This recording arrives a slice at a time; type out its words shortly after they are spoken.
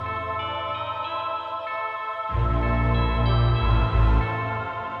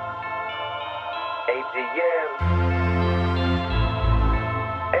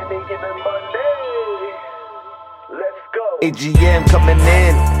AGM coming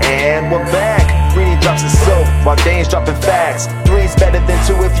in, and we're back. Greeny drops his soap while Dane's dropping facts. Three's better than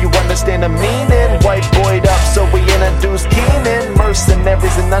two if you understand the meaning. White boyed up, so we introduce Keenan.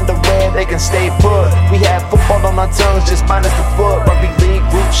 Mercenaries in underwear, they can stay put. We have football on our tongues, just minus the foot. Rugby league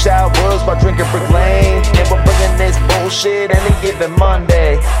group showers while drinking Brick Lane. And we're bringing this bullshit any given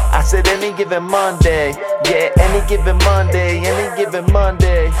Monday. I said any given Monday. Yeah, any given Monday. Any given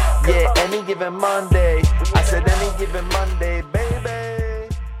Monday. Yeah, any given Monday. I said any given Monday, baby.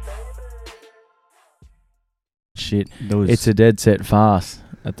 Shit, it's a dead set farce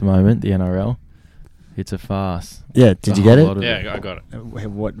at the moment. The NRL, it's a farce. Yeah, did you get it? Yeah, I got it.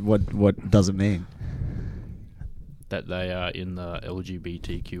 What does it mean? That they are in the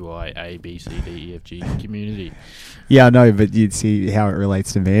LGBTQI A, B, C, D, E, F, G community. Yeah, I know, but you'd see how it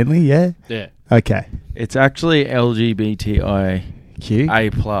relates to Manly, yeah? Yeah. Okay. It's actually LGBTI Q? A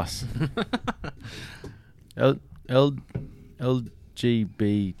plus.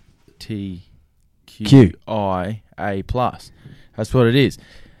 LGBTQI A plus. That's what it is.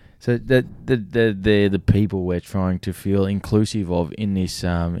 So they're the people we're trying to feel inclusive of in this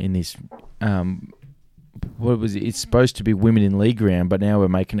what was it? It's supposed to be Women in League round, but now we're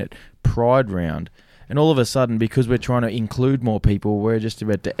making it Pride round. And all of a sudden, because we're trying to include more people, we're just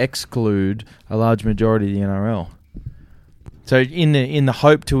about to exclude a large majority of the NRL. So in the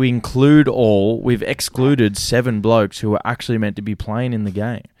hope to include all, we've excluded 7 blokes who are actually meant to be playing in the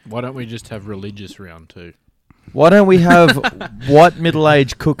game. Why don't we just have religious round too? Why don't we have white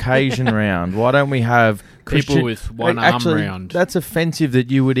middle-aged Caucasian round? Why don't we have Christian... People with one arm round? That's offensive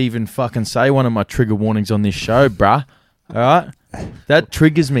that you would even fucking say one of my trigger warnings on this show, bruh. All right? That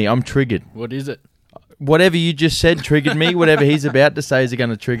triggers me. I'm triggered. What is it? Whatever you just said triggered me. Whatever he's about to say is going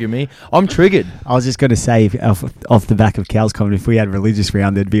to trigger me. I'm triggered. I was just going to say, off the back of Cal's comment, if we had religious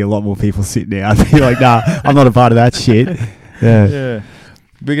round, there'd be a lot more people sitting there. I'd be like, nah, I'm not a part of that shit. Yeah.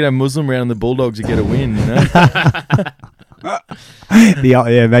 We could have Muslim round and the Bulldogs to get a win, you know?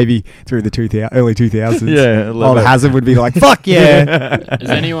 Yeah, maybe through the early 2000s. Yeah. Old Hazard would be like, fuck yeah.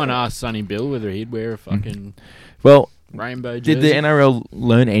 Has anyone asked Sonny Bill whether he'd wear a fucking rainbow jersey? Did the NRL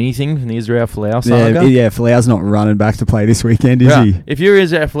learn anything from the Israel Folau saga? Yeah, Folau's not running back to play this weekend, is he? If you're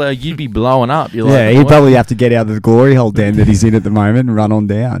Israel Folau, you'd be blowing up. He'd probably have to get out of the glory hole den that he's in at the moment and run on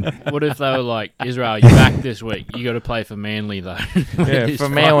down. What if they were like, Israel, you're back this week. You got to play for Manly, though. Yeah, for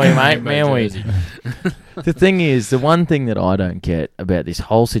Manly, mate. Manly. The thing is, the one thing that I don't get about this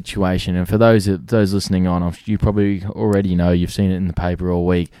whole situation, and for those listening on, you probably already know, you've seen it in the paper all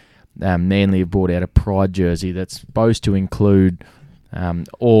week, Manly have brought out a Pride jersey that's supposed to include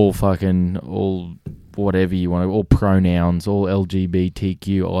all whatever you want, all pronouns, all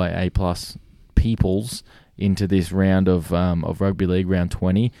LGBTQIA plus peoples into this round of Rugby League round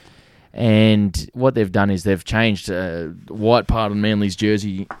 20. And what they've done is they've changed white part of Manly's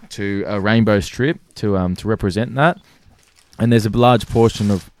jersey to a rainbow strip to represent that. And there's a large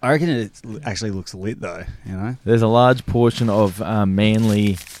portion of... I reckon it actually looks lit, though, you know? There's a large portion of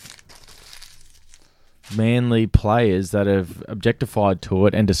Manly players that have objectified to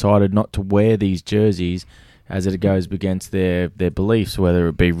it and decided not to wear these jerseys as it goes against their beliefs, whether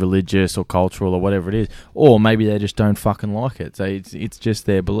it be religious or cultural or whatever it is, or maybe they just don't fucking like it. So it's just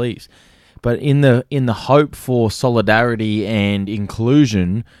their beliefs. But in the hope for solidarity and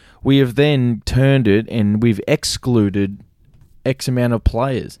inclusion, we have then turned it and we've excluded X amount of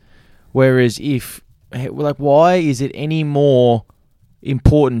players. Whereas why is it any more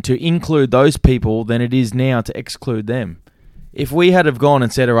important to include those people than it is now to exclude them? If we had have gone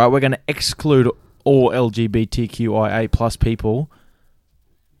and said, all right, we're going to exclude all LGBTQIA plus people,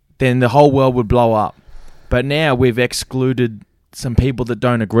 then the whole world would blow up. But now we've excluded some people that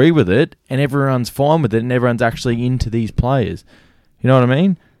don't agree with it, and everyone's fine with it, and everyone's actually into these players. You know what I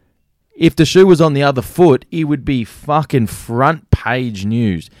mean? If the shoe was on the other foot, it would be fucking front page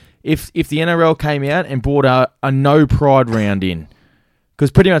news. If the NRL came out and brought a no pride round in, because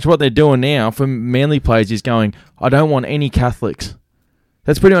pretty much what they're doing now for Manly players is going, I don't want any Catholics.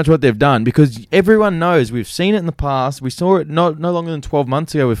 That's pretty much what they've done, because everyone knows, we've seen it in the past, we saw it no longer than 12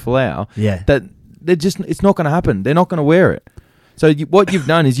 months ago with Folau, that it's not going to happen. They're not going to wear it. So what you've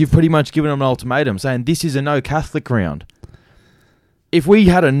done is you've pretty much given them an ultimatum saying this is a no Catholic round. If we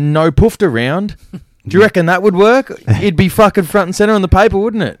had a no Poofter round, do you reckon that would work? It'd be fucking front and centre on the paper,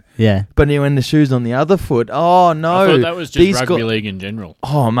 wouldn't it? Yeah. But when the shoe's on the other foot, oh no. I thought that was just rugby league in general.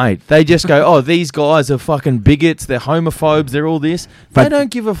 Oh, mate. They just go, oh, these guys are fucking bigots, they're homophobes, they're all this. They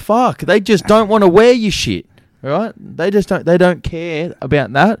don't give a fuck. They just don't want to wear your shit. right? They just don't care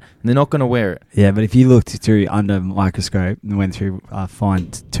about that, and they're not going to wear it. Yeah, but if you looked through under a microscope and went through a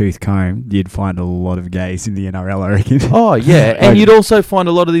fine-tooth comb, you'd find a lot of gays in the NRL, I reckon. Oh, yeah. And you'd also find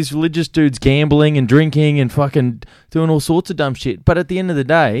a lot of these religious dudes gambling and drinking and fucking doing all sorts of dumb shit. But at the end of the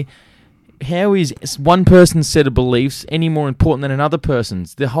day, how is one person's set of beliefs any more important than another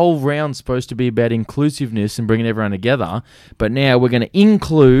person's? The whole round's supposed to be about inclusiveness and bringing everyone together. But now we're going to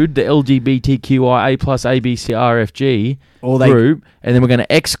include the LGBTQIA plus ABCRFG group, and then we're going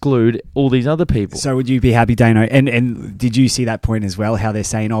to exclude all these other people. So would you be happy, Dano? And did you see that point as well, how they're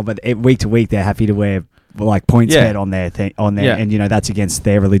saying, but week to week they're happy to wear like points bet on their thing, and that's against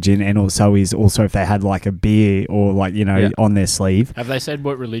their religion, and also if they had like a beer or like on their sleeve. Have they said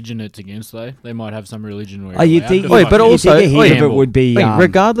what religion it's against though? They might have some religion where you think? But also, it would be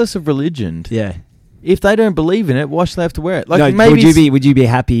regardless of religion. Yeah. If they don't believe in it, why should they have to wear it? Like, no, maybe would you be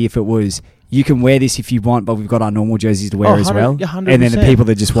happy if it was? You can wear this if you want, but we've got our normal jerseys to wear as well. 100%. And then the people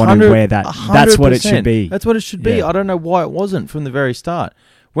that just want to wear that, that's what it should be. That's what it should be. I don't know why it wasn't from the very start.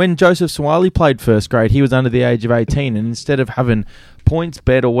 When Joseph Swiley played first grade, he was under the age of 18, and instead of having points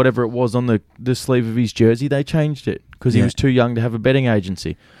bet or whatever it was on the sleeve of his jersey, they changed it because he was too young to have a betting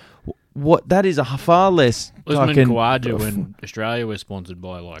agency. That is a far less. Usman Khawaja, when Australia was sponsored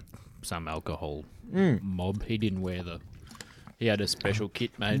by like some alcohol mob, he didn't wear he had a special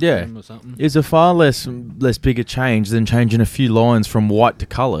kit made for him or something. It's a far less bigger change than changing a few lines from white to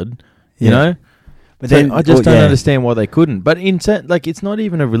coloured, you know? But then I just don't understand why they couldn't. But it's not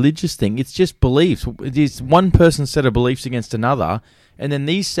even a religious thing. It's just beliefs. It's one person's set of beliefs against another, and then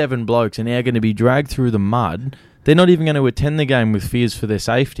these 7 blokes are now going to be dragged through the mud. They're not even going to attend the game with fears for their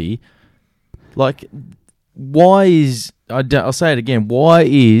safety. Like, why is... I'll say it again. Why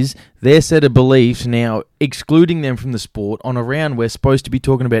is their set of beliefs now excluding them from the sport on a round we're supposed to be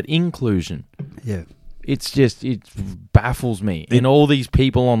talking about inclusion? Yeah. It baffles me. And all these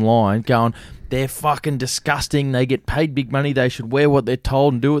people online going, they're fucking disgusting. They get paid big money. They should wear what they're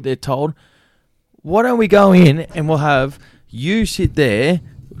told and do what they're told. Why don't we go in and we'll have you sit there,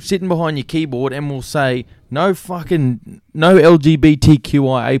 sitting behind your keyboard, and we'll say, no LGBTQIA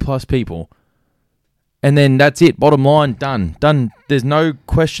plus people. And then that's it. Bottom line, done. There's no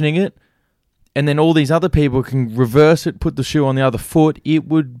questioning it. And then all these other people can reverse it, put the shoe on the other foot. It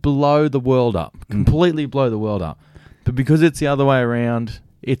would blow the world up. Completely blow the world up. But because it's the other way around,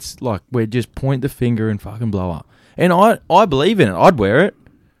 it's like we just point the finger and fucking blow up. And I believe in it. I'd wear it.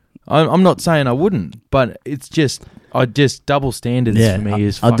 I'm not saying I wouldn't, but it's just double standards for me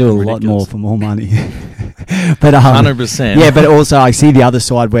is fucking I'd do a ridiculous. lot more for more money. But 100%. Yeah, but also I see the other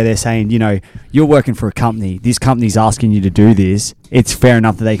side where they're saying, you're working for a company. This company's asking you to do this. It's fair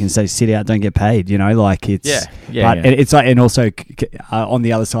enough that they can say, sit out, don't get paid. Like it's it's like, and also on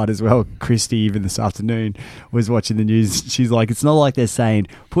the other side as well. Christy, even this afternoon, was watching the news. She's like, it's not like they're saying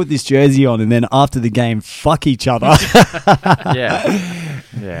put this jersey on and then after the game fuck each other.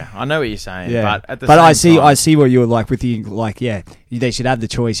 Yeah, I know what you're saying. Yeah. But at the same time, I see what you were like with the they should have the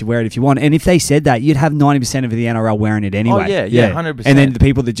choice. You wear it if you want. And if they said that, you'd have 90% of the NRL wearing it anyway. Oh, yeah, 100%. And then the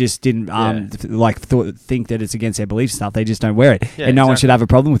people that just didn't think that it's against their beliefs and stuff, they just don't wear it. Yeah, and no one should have a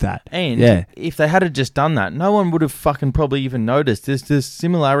problem with that. And if they had just done that, no one would have fucking probably even noticed. There's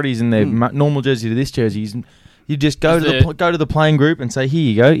similarities in their normal jersey to this jersey. You just go to the playing group and say, here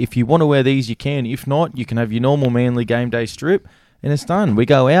you go. If you want to wear these, you can. If not, you can have your normal Manly game day strip. And it's done. We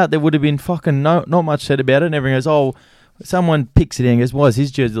go out. There would have been fucking not much said about it. And everyone goes, someone picks it in and goes, why is his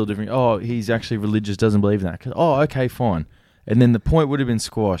jersey a little different? Oh, he's actually religious, doesn't believe in that. Okay, fine. And then the point would have been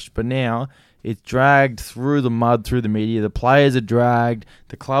squashed. But now it's dragged through the mud, through the media. The players are dragged.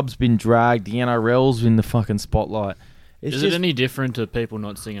 The club's been dragged. The NRL's in the fucking spotlight. Is it any different to people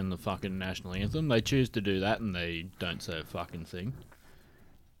not singing the fucking national anthem? They choose to do that and they don't say a fucking thing.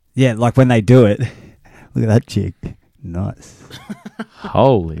 Yeah, like when they do it. Look at that chick. Nice.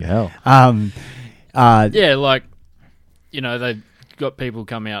 Holy hell. Yeah, like, they've got people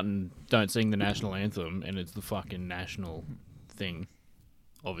come out and don't sing the national anthem, and it's the fucking national thing,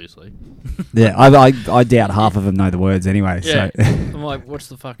 obviously. Yeah, I doubt half of them know the words anyway. Yeah. So. I'm like, what's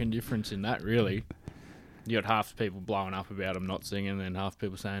the fucking difference in that, really? You got half the people blowing up about them not singing, and then half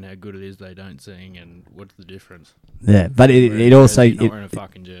people saying how good it is they don't sing, and what's the difference? Yeah, but it also... Not wearing a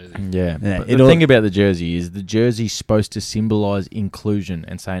fucking jersey. Yeah. But the thing about the jersey is the jersey's supposed to symbolise inclusion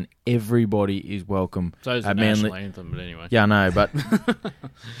and saying everybody is welcome. So is the national anthem, but anyway. Yeah, I know, but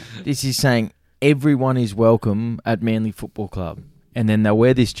this is saying everyone is welcome at Manly Football Club. And then they'll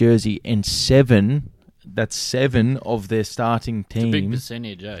wear this jersey and 7 of their starting team. It's a big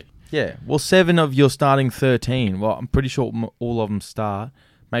percentage, eh? Yeah, well, 7 of your starting 13. Well, I'm pretty sure all of them start,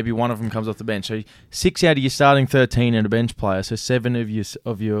 maybe one of them comes off the bench. So 6 out of your starting 13 and a bench player, so 7 of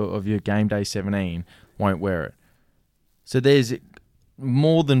your game day 17 won't wear it. So there's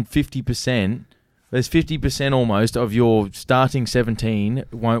more than 50%. There's 50% almost of your starting 17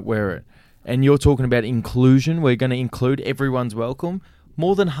 won't wear it. And you're talking about inclusion. We're going to include everyone's welcome.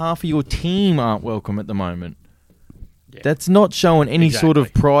 More than half of your team aren't welcome at the moment. Yeah. That's not showing any sort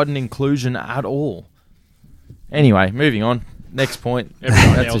of pride and inclusion at all. Anyway, moving on. Next point.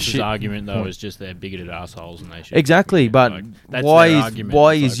 Everyone else's argument, though, is just they're bigoted assholes and they should... Exactly, but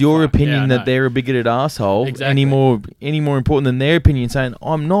why is your opinion that they're a bigoted asshole any more important than their opinion saying,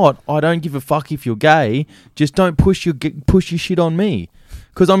 I'm not, I don't give a fuck if you're gay, just don't push your shit on me.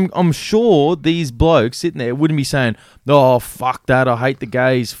 Because I'm sure these blokes sitting there wouldn't be saying, oh, fuck that, I hate the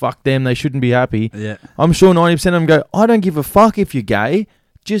gays, fuck them, they shouldn't be happy. Yeah. I'm sure 90% of them go, I don't give a fuck if you're gay,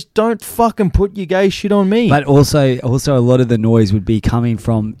 just don't fucking put your gay shit on me. But also a lot of the noise would be coming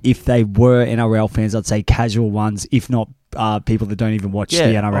from, if they were NRL fans, I'd say casual ones, if not people that don't even watch the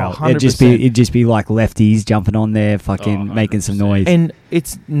NRL. 100%. It'd just be like lefties jumping on there, fucking making some noise. And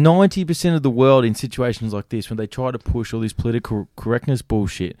it's 90% of the world in situations like this, when they try to push all this political correctness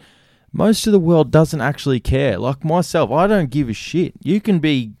bullshit, most of the world doesn't actually care. Like myself, I don't give a shit. You can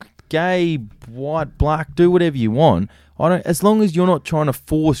be gay, white, black, do whatever you want. As long as you're not trying to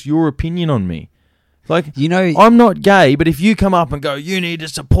force your opinion on me. Like, I'm not gay, but if you come up and go, you need to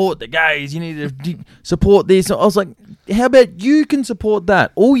support the gays, you need to support this, I was like, how about you can support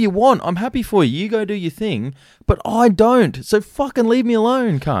that? All you want, I'm happy for you. You go do your thing, but I don't. So fucking leave me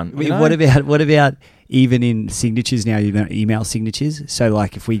alone, cunt. What about even in signatures now, email signatures? So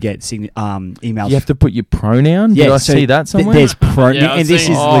like if we get emails... You have to put your pronoun? Yeah, Did I see that somewhere? There's pronoun, and this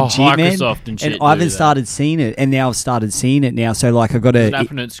is legit, Microsoft man. And I haven't started seeing it, and now I've started seeing it now. So like I've got to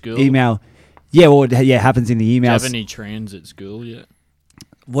happen at school? Email... Yeah, well, it happens in the emails. Do you have any trans at school yet?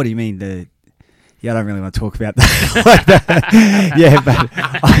 What do you mean? I don't really want to talk about that. Yeah, but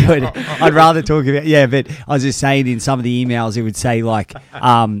I'd rather talk about... Yeah, but I was just saying in some of the emails, it would say like...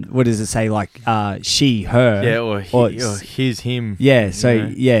 what does it say? Like she, her. Yeah, or his, him. Yeah, so,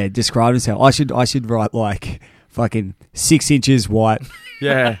 describe himself. I should write like fucking 6 inches white...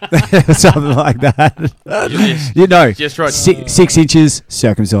 Yeah. Something like that. Just right. 6 inches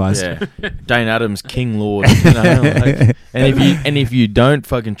circumcised. Yeah. Dane Adams, King Lord. And if you don't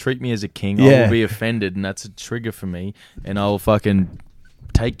fucking treat me as a king, I will be offended, and that's a trigger for me, and I'll fucking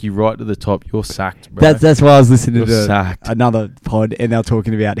take you right to the top. You're sacked, bro. That's why I was listening to another pod, and they're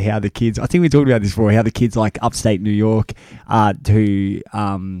talking about how the kids... I think we talked about this before, how the kids like upstate New York what do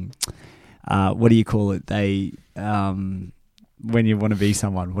you call it? They... when you want to be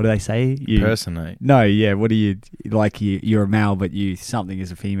someone, what do they say? Impersonate. No, yeah. What do you like? You're a male, but something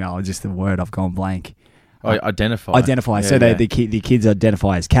is a female. It's just the word. I've gone blank. Identify. Yeah, so the kids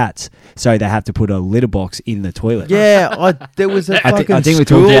identify as cats, so they have to put a litter box in the toilet. Yeah, there was a fucking I think we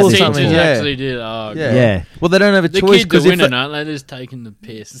school talked about or this something. before. Actually did. Oh, yeah. Well, they don't have a the choice because the kids are winning, aren't they? They're just taking the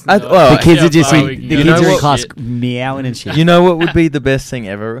piss. The kids are just are in class meowing and shit. You know what would be the best thing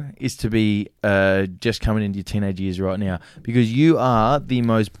ever is to be just coming into your teenage years right now, because you are the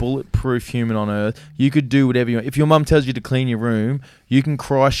most bulletproof human on earth. You could do whatever you want. If your mum tells you to clean your room, you can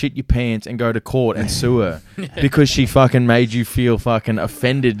cry, shit your pants, and go to court and sue her because she fucking made you feel fucking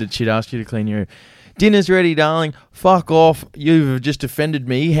offended that she'd asked you to clean your room. Dinner's ready, darling. Fuck off. You've just offended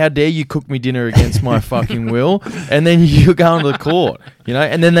me. How dare you cook me dinner against my fucking will? And then you go into the court,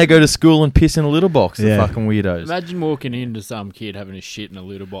 and then they go to school and piss in a litter box, the fucking weirdos. Imagine walking into some kid having a shit in a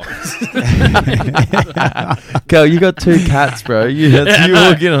litter box. Go, you got 2 cats, bro. You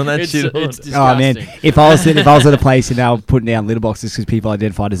walk in on that shit. It's disgusting. Oh, man. If I was at a place and they were putting down litter boxes because people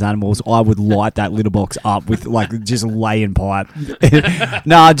identified as animals, I would light that litter box up with just laying pipe.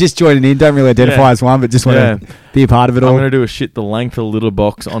 I'm just joining in. Don't really identify as one, but just want to be a part of it all. I'm going to do a shit the length of the litter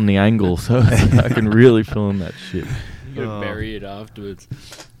box on the angle so I can really fill in that shit. You got to bury it afterwards.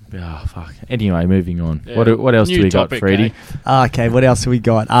 Oh, fuck. Anyway, moving on. Yeah. What else do we got, Freddie? Okay, what else have we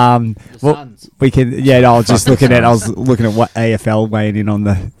got? Suns. We can. Yeah, I was just looking at. I was looking at what AFL weighing in on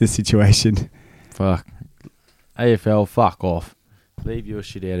the situation. Fuck. AFL, fuck off. Leave your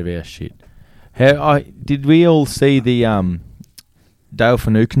shit out of our shit. Did we all see the Dale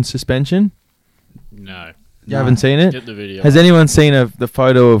Finucane suspension? No. You haven't seen it? Get the video. Has anyone seen the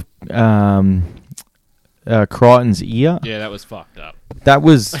photo of Crichton's ear? Yeah, that was fucked up. That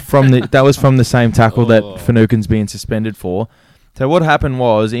was from the same tackle that Finucane's being suspended for. So what happened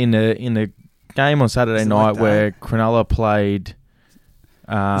was in the game on Saturday night where Cronulla played. Is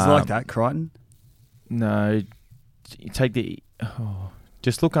it like that, Crichton? No, you take the. Oh,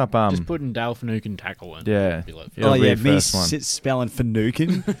 Just look up. Just put in Dale Finucane tackle in. Yeah. Me spelling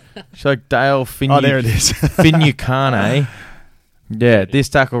Finucane. It's like Dale Finucane. Oh, there it is. Finucane. Yeah, this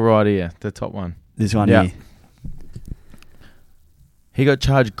tackle right here, the top one. This one here. He got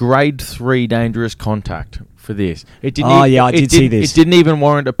charged grade 3 dangerous contact for this. I did see this. It didn't even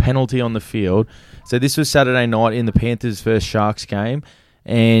warrant a penalty on the field. So this was Saturday night in the Panthers versus Sharks game,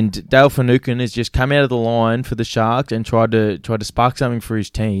 and Dale Finucane has just come out of the line for the Sharks and tried to spark something for his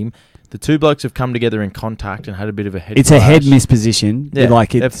team. The two blokes have come together in contact and had a bit of a head clash. It's a head misposition.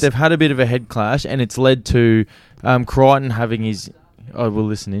 Yeah, they've had a bit of a head clash, and it's led to Crichton having his... Oh, we'll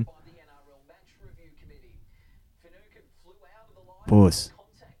listen in. Pause.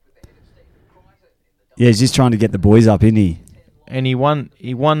 Yeah, he's just trying to get the boys up, isn't he? And he won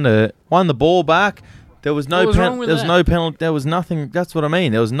the ball back. There was no penalty. There was nothing. That's what I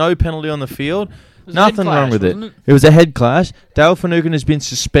mean. There was no penalty on the field. Nothing wrong with it. It was a head clash. Dale Finucane has been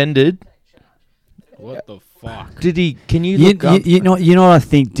suspended. What the fuck? Did he? Can you look up? You know what I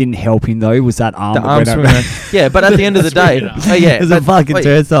think didn't help him though was that arm. The arm swing. Yeah, but at the end of the day, it's a fucking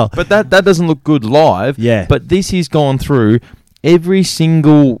turnstile. But that doesn't look good live. Yeah. But this has gone through every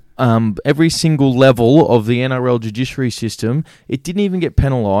single level of the NRL judiciary system. It didn't even get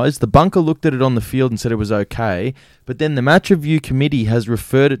penalised. The bunker looked at it on the field and said it was okay, but then the match review committee has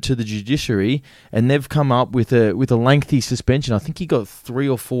referred it to the judiciary, and they've come up with a lengthy suspension. I think he got 3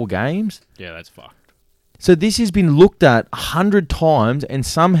 or 4 games. Yeah, that's fucked. So this has been looked at 100 times, and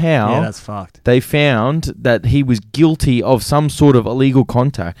somehow that's fucked. They found that he was guilty of some sort of illegal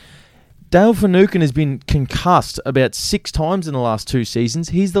contact. Dale Finucane has been concussed about 6 times in the last 2 seasons.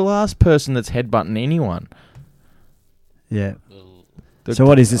 He's the last person that's headbutting anyone. Yeah. So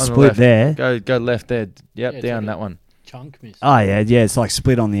what is the split there? Go left there. Yep, down that one. Chunk miss. Oh, yeah. It's like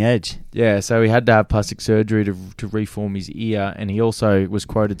split on the edge. Yeah, so he had to have plastic surgery to reform his ear, and he also was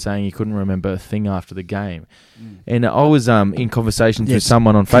quoted saying he couldn't remember a thing after the game. And I was in conversations with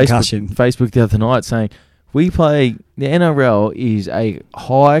someone on Facebook the other night saying, the NRL is a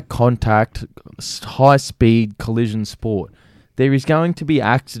high-contact, high-speed collision sport. There is going to be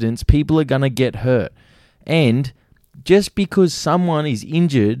accidents. People are going to get hurt. And just because someone is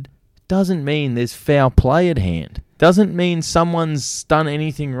injured doesn't mean there's foul play at hand. Doesn't mean someone's done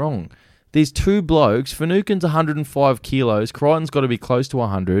anything wrong. There's 2 blokes. Finucane's 105 kilos. Crichton's got to be close to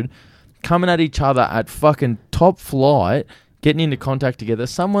 100. Coming at each other at fucking top flight, getting into contact together,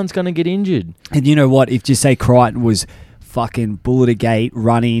 someone's going to get injured. And you know what? If just say Crichton was fucking bullet a gate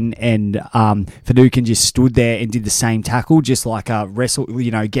running and Finucane just stood there and did the same tackle, just like a wrestle,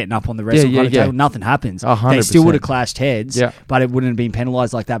 getting up on the wrestle table, nothing happens. 100%. They still would have clashed heads, but it wouldn't have been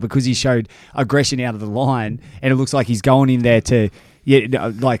penalised like that because he showed aggression out of the line, and it looks like he's going in there to...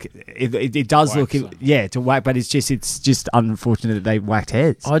 Yeah, like it does look, to whack, but it's just unfortunate that they whacked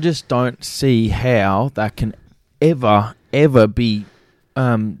heads. I just don't see how that can ever be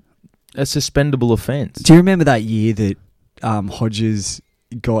a suspendable offence. Do you remember that year that Hodges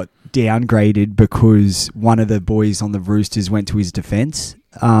got downgraded because one of the boys on the Roosters went to his defence?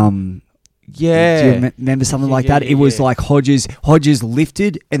 Yeah. Do you remember something like that? It was like Hodges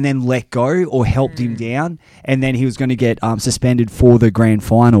lifted and then let go or helped him down, and then he was going to get suspended for the grand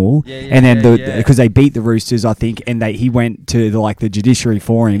final. And then because they beat the Roosters, I think, and he went to the judiciary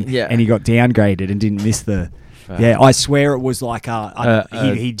for him, and he got downgraded and didn't miss the... Yeah, I swear it was like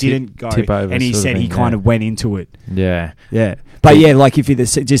he didn't go, and he said he kind of went into it. Yeah. But like if you're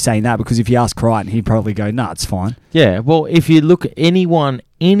just saying that, because if you ask Crichton, he'd probably go, "Nah, it's fine." Yeah, well, if you look at anyone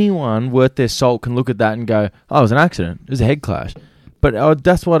worth their salt can look at that and go, "Oh, it was an accident. It was a head clash." But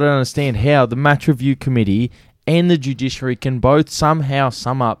that's what I don't understand, how the match review committee and the judiciary can both somehow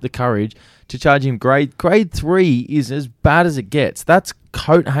sum up the courage to charge him grade 3 is as bad as it gets. That's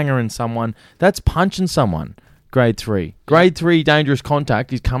coat hangering someone. That's punching someone. Grade 3 dangerous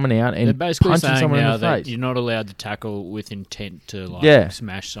contact is coming out and punching someone in the face. You're not allowed to tackle with intent to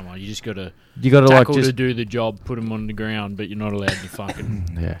smash someone. You just got to tackle to do the job, put them on the ground, but you're not allowed to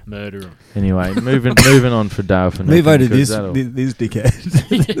fucking murder them. Anyway, moving on for Dale. Move over to this dickhead.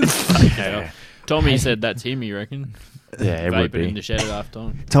 Okay, Tommy said that's him. You reckon? Yeah, it would be in the shed at half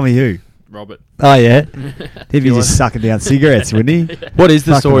time. Tommy who? Robert. Oh, yeah. He'd be just sucking down cigarettes, wouldn't he? What is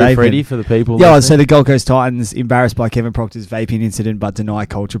the story, Freddie, for the people? Yeah, so the Gold Coast Titans embarrassed by Kevin Proctor's vaping incident but deny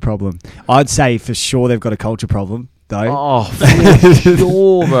culture problem. I'd say for sure they've got a culture problem, though. Oh, for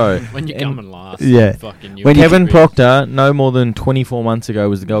sure, bro. When you come and last. Yeah. When Kevin Proctor, no more than 24 months ago,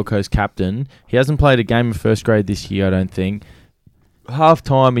 was the Gold Coast captain. He hasn't played a game of first grade this year, I don't think.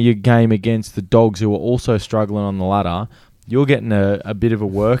 Half-time of your game against the Dogs, who are also struggling on the ladder, you're getting a bit of a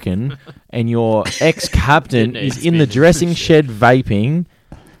working, and your ex-captain is in the dressing shed vaping,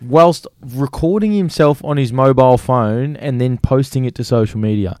 whilst recording himself on his mobile phone and then posting it to social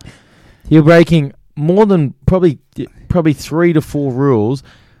media. You're breaking more than probably 3 to 4 rules.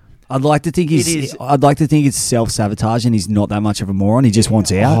 I'd like to think it's self-sabotage and he's not that much of a moron. He just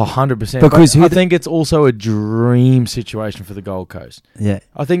wants out. 100%. Because I think it's also a dream situation for the Gold Coast. Yeah.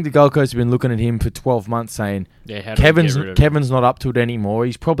 I think the Gold Coast have been looking at him for 12 months saying, Kevin's not up to it anymore.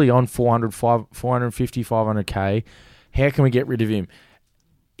 He's probably on 450, 500K. How can we get rid of him?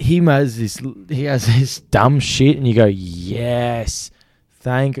 He has this dumb shit and you go, yes,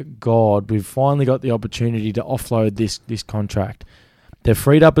 thank God we've finally got the opportunity to offload this contract. They've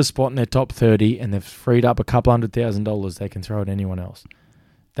freed up a spot in their top 30 and they've freed up a couple $100,000 they can throw at anyone else.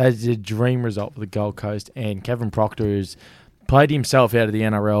 That is a dream result for the Gold Coast, and Kevin Proctor has played himself out of the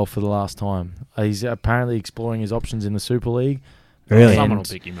NRL for the last time. He's apparently exploring his options in the Super League. Really? Someone will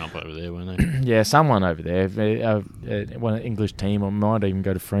pick him up over there, won't they? Yeah, someone over there. One English team, or might even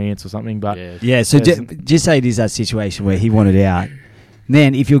go to France or something. But yeah, so just say it is that situation where he wanted out.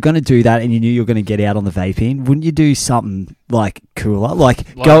 Then, if you're going to do that and you knew you were going to get out on the vaping, wouldn't you do something like cooler,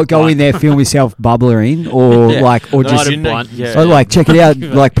 like go in there, film yourself bubbling, or check it out,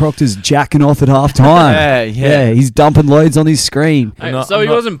 like Proctor's jacking off at half time. Yeah, he's dumping loads on his screen. He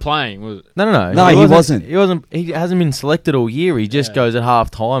wasn't playing, was it? No, he wasn't. He hasn't been selected all year. He just goes at half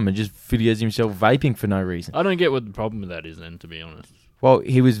time and just videos himself vaping for no reason. I don't get what the problem with that is, then, to be honest. Well,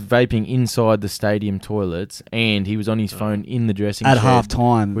 he was vaping inside the stadium toilets, and he was on his phone in the dressing shed at half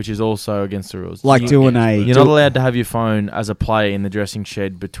time, which is also against the rules. Like you're not allowed to have your phone as a player in the dressing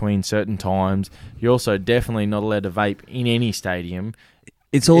shed between certain times. You're also definitely not allowed to vape in any stadium.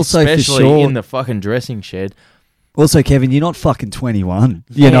 It's also especially for sure in the fucking dressing shed. Also, Kevin, you're not fucking 21.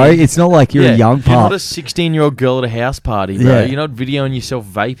 You know, it's not like you're a young pup. You're not a 16-year-old girl at a house party, bro. Yeah. You're not videoing yourself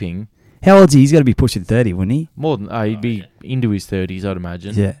vaping. How old's he? He's got to be pushing 30, wouldn't he? More than he'd be into his 30s, I'd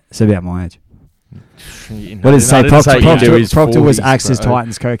imagine. Yeah, it's about my age. What does it say? Proctor was Axe's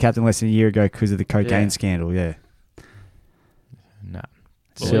Titans co-captain less than a year ago because of the cocaine scandal. Yeah. Nah.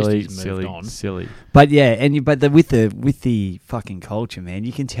 Silly. But yeah, with the fucking culture, man,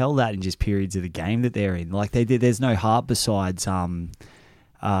 you can tell that in just periods of the game that they're in. Like there's no heart besides Brimson.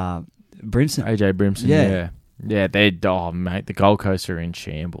 AJ Brimson. Yeah. Mate, the Gold Coast are in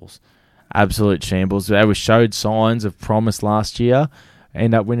shambles. Absolute shambles. They showed signs of promise last year.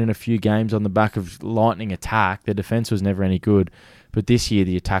 End up winning a few games on the back of lightning attack. Their defense was never any good, but this year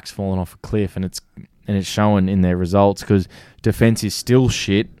the attack's fallen off a cliff, and it's showing in their results because defense is still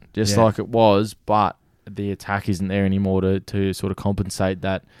shit, like it was, but the attack isn't there anymore to sort of compensate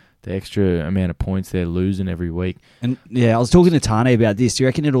that the extra amount of points they're losing every week. And I was talking to Tane about this. Do you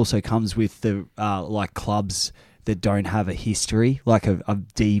reckon it also comes with the clubs that don't have a history, like a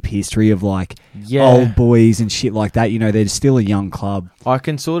deep history of old boys and shit like that? You know, they're still a young club. I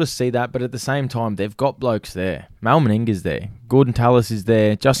can sort of see that, but at the same time, they've got blokes there. Mal Meninga's there. Gordon Tallis is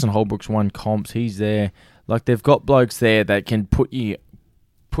there. Justin Holbrook's won comps. He's there. Like, they've got blokes there that can put you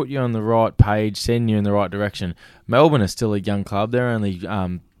on the right page, send you in the right direction. Melbourne is still a young club. They're only,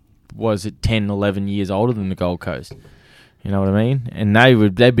 10, 11 years older than the Gold Coast. You know what I mean? And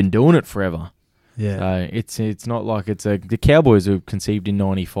they've been doing it forever. Yeah. So it's not like the Cowboys were conceived in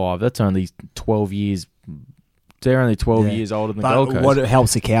 95. That's only 12 years. They're only 12 years older than the Gold Coast. What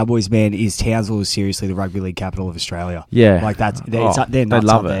helps the Cowboys, man, is Townsville is seriously the rugby league capital of Australia. Yeah. Like they're nuts they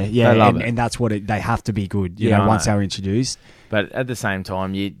love it. There. Yeah, they love it. And that's what they have to be good, you know, once they're introduced. But at the same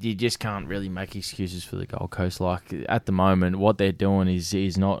time, you just can't really make excuses for the Gold Coast. Like, at the moment, what they're doing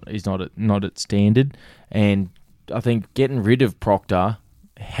is not at standard. And I think getting rid of Proctor,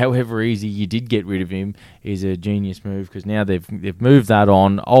 however easy you did get rid of him, is a genius move, because now they've moved that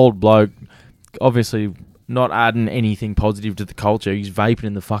on. Old bloke, obviously not adding anything positive to the culture. He's vaping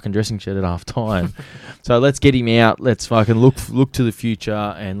in the fucking dressing shed at half time. So let's get him out. Let's fucking look to the future,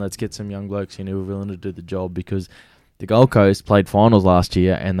 and let's get some young blokes in who are willing to do the job, because the Gold Coast played finals last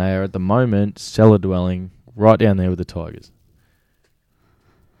year, and they are at the moment cellar dwelling right down there with the Tigers.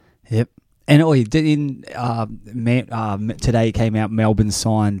 Yep. And today it came out, Melbourne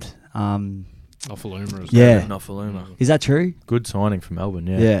signed Nofoaluma. Nofoaluma. Is that true? Good signing for Melbourne,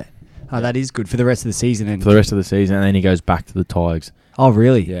 yeah. Yeah. Oh, that is good for the rest of the season. For the rest of the season, and then he goes back to the Tigers. Oh,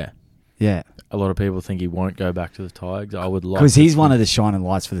 really? Yeah. Yeah. A lot of people think he won't go back to the Tigers. I would like, because he's one of the shining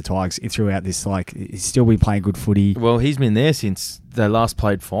lights for the Tigers throughout this. Like, he's still been playing good footy. Well, he's been there since they last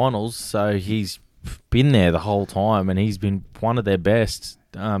played finals, so he's been there the whole time, and he's been one of their best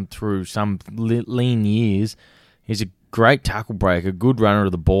through some lean years. He's a great tackle breaker, good runner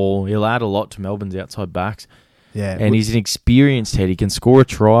of the ball. He'll add a lot to Melbourne's outside backs. Yeah, and he's an experienced head. He can score a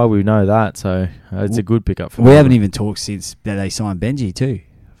try. We know that, so it's a good pickup for We haven't even talked since that they signed Benji too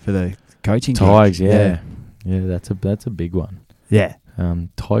for the coaching. Tigers, yeah, that's a big one. Yeah,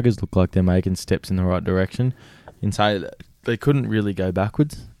 Tigers look like they're making steps in the right direction. In say they couldn't really go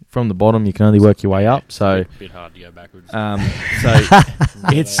backwards. From the bottom, you can only work your way up. So it's a bit hard to go backwards. So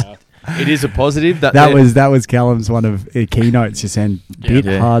it is a positive. That was Callum's one of keynotes. Just saying, bit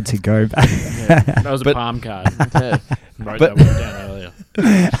hard to go back. That was a palm card. Wrote that one down earlier.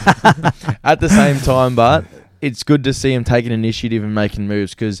 At the same time, but it's good to see him taking initiative and making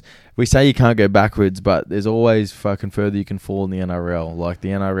moves, because we say you can't go backwards, but there's always fucking further you can fall in the NRL. Like, the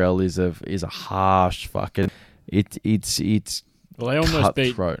NRL is a harsh fucking. It's. Well, they almost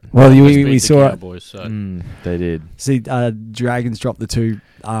beat. Well, we saw Cowboys, so. They did. See, Dragons dropped the two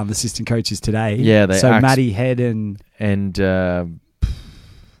assistant coaches today. Yeah, Matty Head and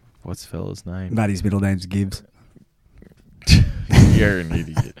what's the fella's name? Matty's middle name's Gibbs. You're an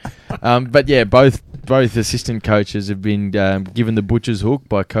idiot. But yeah, both assistant coaches have been given the butcher's hook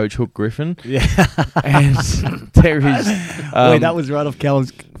by Coach Hook Griffin. Yeah, and there is. Wait, that was right off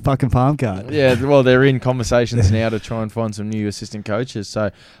Callum's fucking palm card. Yeah, well, they're in conversations now to try and find some new assistant coaches.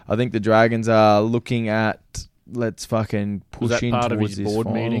 So I think the Dragons are looking at let's fucking push in towards this board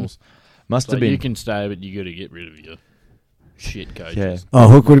meetings. Must have been. You can stay, but you got to get rid of your shit coaches. Yeah. Oh,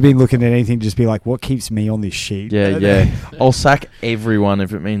 Hook would have been looking at anything, just be like, "What keeps me on this sheet?" Yeah. I'll sack everyone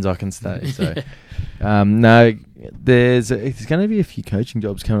if it means I can stay. So, no, there's going to be a few coaching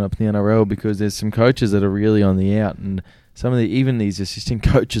jobs coming up in the NRL, because there's some coaches that are really on the out, and even these assistant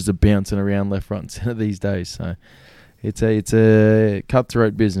coaches are bouncing around left, right, and centre these days. So it's a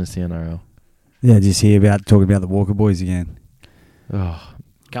cutthroat business, the NRL. Yeah, did you hear talking about the Walker boys again? Oh,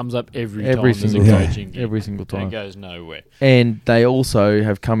 comes up every single coaching game. Every single time. It goes nowhere. And they also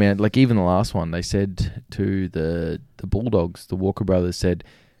have come out, like even the last one, they said to the Bulldogs, the Walker brothers said,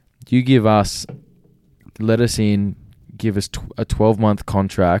 you let us in, give us a 12-month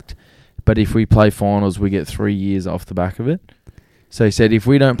contract, but if we play finals, we get 3 years off the back of it. So he said, if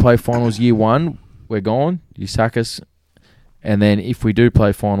we don't play finals year one, we're gone, you sack us, and then if we do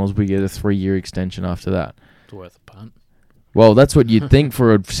play finals, we get a 3-year extension after that. It's worth a punt. Well, that's what you'd think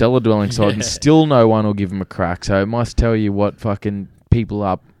for a cellar-dwelling side, and still no one will give them a crack. So it must tell you what fucking people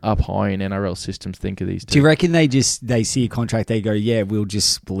up high in NRL systems think of these two. Do you reckon they see a contract, they go, yeah, we'll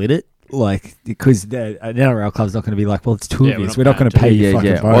just split it? Like, because an NRL club's not going to be like, well, it's two of us. We're not going to pay you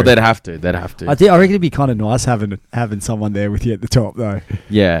fucking both. Well, they'd have to. I reckon it'd be kind of nice having someone there with you at the top, though.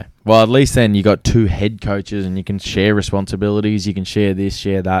 Yeah. Well, at least then you got two head coaches and you can share responsibilities. You can share this,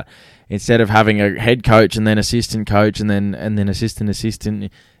 share that. Instead of having a head coach and then assistant coach and then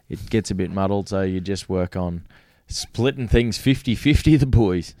assistant, it gets a bit muddled. So you just work on splitting things 50-50, the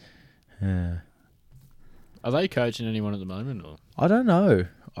boys. Are they coaching anyone at the moment? Or? I don't know.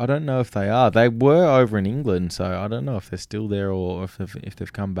 I don't know if they are. They were over in England, so I don't know if they're still there or if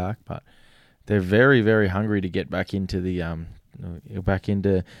they've come back. But they're very, very hungry to get back into the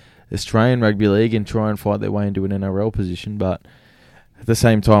Australian rugby league and try and fight their way into an NRL position. But at the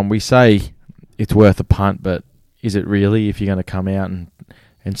same time, we say it's worth a punt, but is it really if you're going to come out and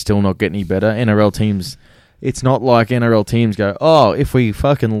still not get any better? NRL teams, it's not like NRL teams go, oh, if we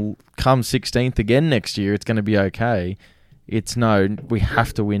fucking come 16th again next year, it's going to be okay. It's no, we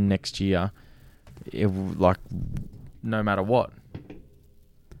have to win next year, no matter what.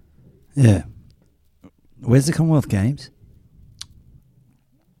 Yeah. Where's the Commonwealth Games?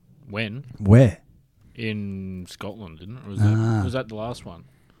 When? Where? In Scotland, didn't it? Or was that the last one?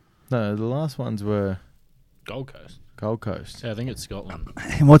 No, the last ones were Gold Coast. Gold Coast. Yeah, I think it's Scotland.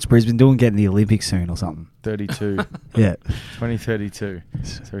 And what's Brisbane doing? Getting the Olympics soon or something? 32. Yeah. 2032.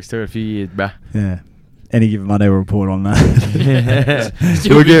 So we still got a few years back. Yeah. Any given Monday we'll report on that.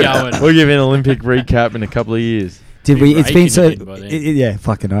 We'll give an Olympic recap in a couple of years. Did we? It's been so. Yeah,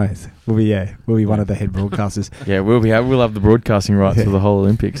 fucking oath. We'll be one of the head broadcasters. Yeah, we'll have the broadcasting rights for the whole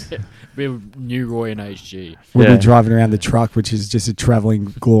Olympics. We're New Roy and HG. We'll be driving around the truck, which is just a travelling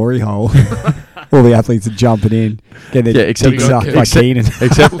glory hole. All the athletes are jumping in, getting their dicks up like Keenan.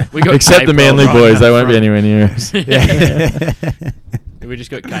 Except the Manly boys, they won't be anywhere near us. Yeah. We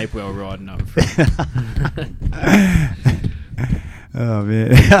just got Capewell riding up. Oh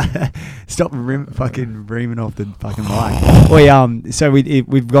man! Stop fucking reaming off the fucking mic. So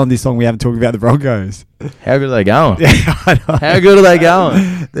we've gone this long. We haven't talked about the Broncos. How good are they going? How good are they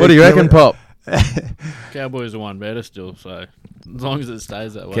going? What do you reckon, Pop? Cowboys are one better still. So as long as it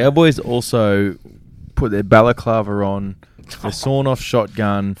stays that way. Cowboys also put their balaclava on The sawn-off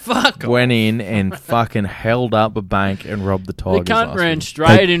shotgun went in and fucking held up a bank and robbed the Tigers. The cunt ran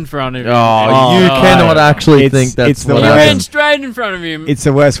straight in front of him. You cannot actually think that's what happened. He ran straight in front of him. It's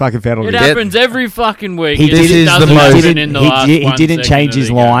the worst fucking penalty. It happens every fucking week. He didn't change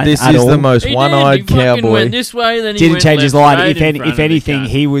his line. This is the most one-eyed cowboy. He went this way, then he didn't went change his line. if anything,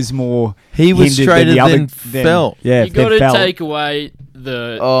 he was more. He was straighter than felt. Yeah, you got to take away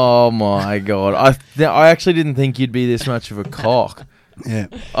the. Oh my god! I actually didn't think you'd be this much of a cock. Yeah,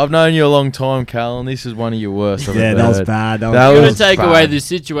 I've known you a long time, Cal, and this is one of your worst. Yeah, that was bad. You got to take away the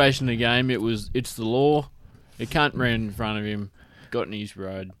situation of the game. It's the law. The cunt ran in front of him, got in his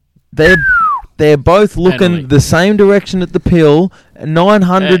road. They're both looking the same direction at the pill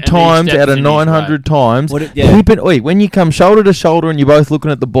 900 times out of 900 times. When you come shoulder to shoulder and you're both looking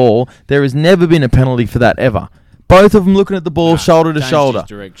at the ball, there has never been a penalty for that ever. Both of them looking at the ball shoulder to shoulder.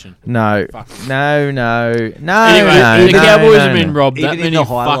 Direction. No. Anyway, the Cowboys have been robbed that many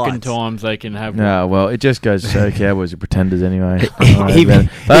fucking times they can have. No, well, it just goes to show Cowboys are pretenders anyway. They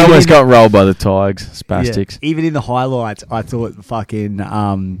almost got rolled by the Tigers, spastics. Yeah. Even in the highlights, I thought fucking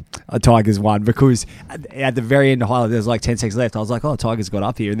Tigers won because at the very end of the highlight, there's like 10 seconds left. I was like, Tigers got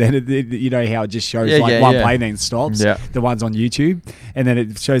up here. And then, you know how it just shows one play and then stops? Yeah. The ones on YouTube. And then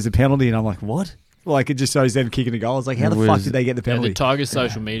it shows the penalty and I'm like, what? Like, it just shows them kicking a goal. I was like, how the fuck did they get the penalty? The Tigers'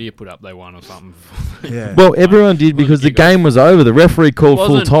 social media put up they won or something. Yeah. Well, everyone did because the game was over. The referee called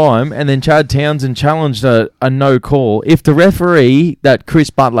full time, and then Chad Townsend challenged a no call. If the referee, that Chris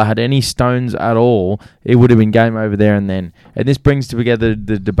Butler, had any stones at all, it would have been game over there and then. And this brings together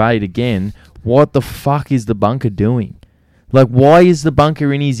the debate again. What the fuck is the bunker doing? Like, why is the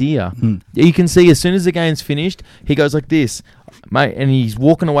bunker in his ear? You can see as soon as the game's finished, he goes like this, mate, and he's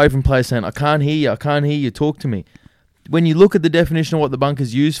walking away from play saying, I can't hear you, talk to me. When you look at the definition of what the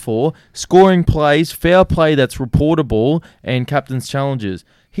bunker's used for, scoring plays, foul play that's reportable, and captain's challenges.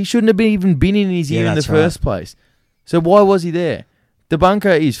 He shouldn't have even been in his ear in the first place. So why was he there? The bunker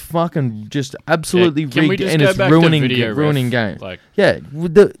is fucking just absolutely rigged, and it's ruining games. Like,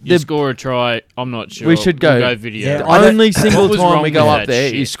 you score a try. I'm not sure. We should go video. The only single time we go up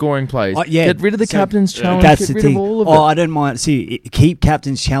there is scoring plays. Get rid of the captain's challenge. That's get the rid thing. Of all of it. I don't mind. See, keep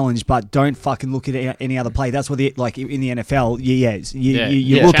captain's challenge, but don't fucking look at any other play. That's what like in the NFL.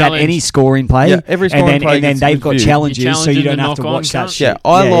 You look at any scoring play, every scoring play, and then they've got challenges, so you don't have to watch that shit.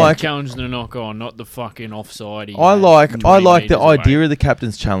 I like challenge the knock on, not the fucking offside. I like the idea of the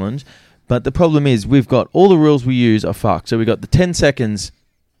captain's challenge, but the problem is we've got all the rules we use are fucked. So we got the 10 seconds,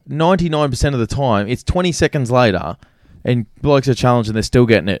 99% of the time, it's 20 seconds later, and blokes are challenged and they're still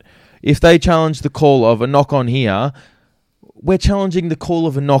getting it. If they challenge the call of a knock on here, we're challenging the call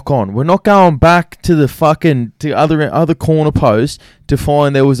of a knock on. We're not going back to the fucking other corner post to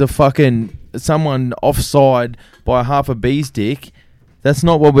find there was a fucking someone offside by half a bee's dick. That's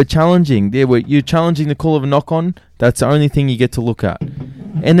not what we're challenging. You're challenging the call of a knock-on. That's the only thing you get to look at.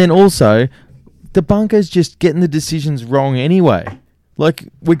 And then also, the bunker's just getting the decisions wrong anyway. Like,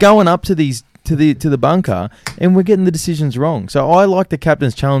 we're going up to the bunker, and we're getting the decisions wrong. So I like the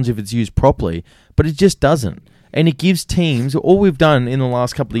captain's challenge if it's used properly, but it just doesn't. And it gives teams, all we've done in the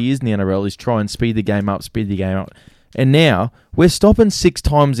last couple of years in the NRL is try and speed the game up. And now, we're stopping 6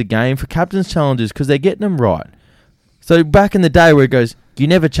 times a game for captain's challenges because they're getting them right. So back in the day where it goes, you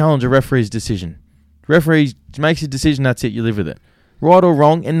never challenge a referee's decision. Referee makes a decision, that's it, you live with it. Right or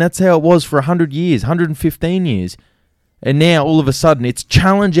wrong, and that's how it was for 100 years, 115 years. And now, all of a sudden, it's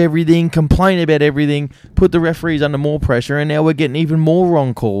challenge everything, complain about everything, put the referees under more pressure, and now we're getting even more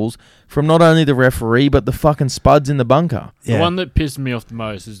wrong calls from not only the referee, but the fucking spuds in the bunker. Yeah. The one that pissed me off the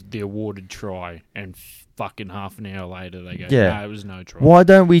most is the awarded try, and fucking half an hour later they go, no, it was no try. Why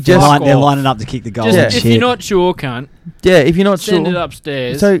don't we just... They're lining up to kick the goal. If you're not sure, cunt. Yeah, if you're not send it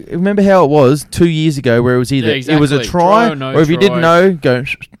upstairs. So remember how it was 2 years ago where it was either it was a try or if you didn't know,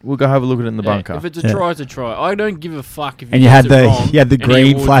 we'll go have a look at it in the bunker. If it's a try, it's a try. I don't give a fuck if you and you had the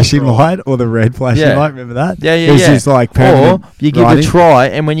green flashing light or the red flashing light. Remember that? Yeah. It was just like or you give a try,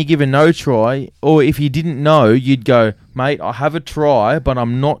 and when you give a no try, or if you didn't know, you'd go, mate, I have a try, but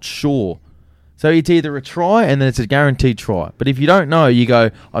I'm not sure. So it's either a try and then it's a guaranteed try. But if you don't know, you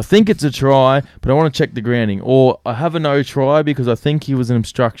go, I think it's a try, but I want to check the grounding. Or I have a no try because I think he was an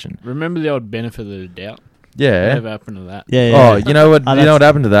obstruction. Remember the old benefit of the doubt? Yeah. Whatever happened to that? Yeah. Oh, you know what? You know what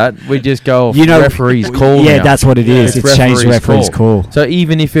happened to that? We just go off referee's call. Yeah, that's what it is. It's changed referee's call. So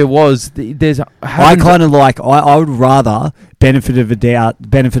even if it was, there's. I kind of like. I would rather benefit of the doubt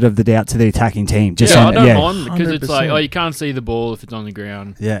to the attacking team. Just I don't mind because 100%. It's like, you can't see the ball if it's on the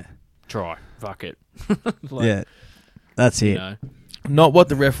ground. Yeah. Try. Fuck it. That's it. Not what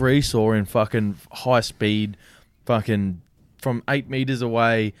the referee saw in fucking high speed, fucking from 8 meters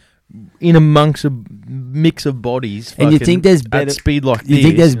away, in amongst a mix of bodies, and you think there's better at speed like you this,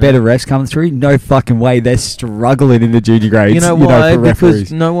 think there's better refs coming through? No fucking way. They're struggling in the junior grades. You know why?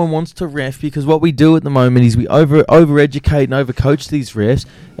 Because no one wants to ref. Because what we do at the moment is we over-educate and overcoach these refs,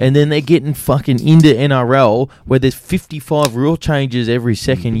 and then they're getting fucking into NRL where there's 55 rule changes every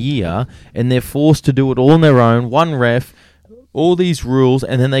second year, and they're forced to do it all on their own. One ref, all these rules,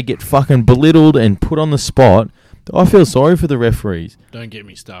 and then they get fucking belittled and put on the spot. I feel sorry for the referees. Don't get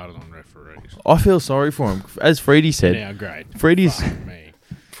me started on referees. I feel sorry for them. As Freddie said, yeah, great. Freddie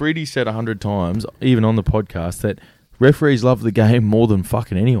said 100 times, even on the podcast, that referees love the game more than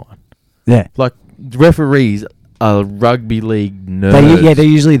fucking anyone. Yeah. Like, referees are rugby league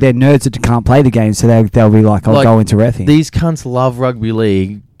nerds. They're nerds that can't play the game, so they'll be like, I'll go into reffing. These cunts love rugby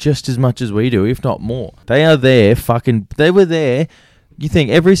league just as much as we do, if not more. They are there, they were there. You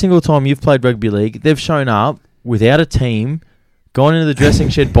think every single time you've played rugby league, they've shown up without a team, gone into the dressing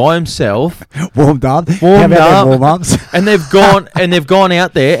shed by himself, warmed up, warm-ups, and they've gone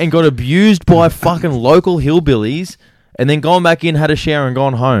out there and got abused by fucking local hillbillies, and then gone back in, had a shower, and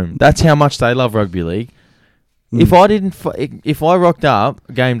gone home. That's how much they love rugby league. If I rocked up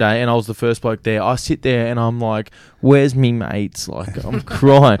game day and I was the first bloke there, I sit there and I'm like, where's me mates? Like, I'm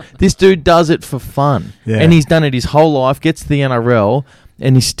crying. This dude does it for fun, and he's done it his whole life. Gets to the NRL.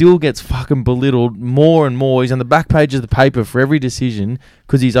 And he still gets fucking belittled more and more. He's on the back page of the paper for every decision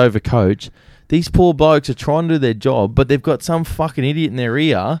because he's overcoached. These poor blokes are trying to do their job, but they've got some fucking idiot in their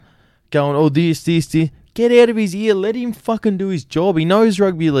ear going, oh, this. Get out of his ear. Let him fucking do his job. He knows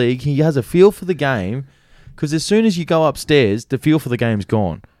rugby league. He has a feel for the game. Because as soon as you go upstairs, the feel for the game's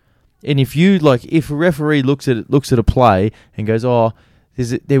gone. And if a referee looks at a play and goes, oh,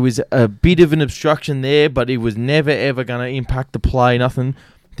 there was a bit of an obstruction there, but it was never, ever going to impact the play, nothing.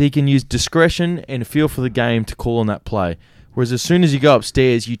 He can use discretion and feel for the game to call on that play. Whereas as soon as you go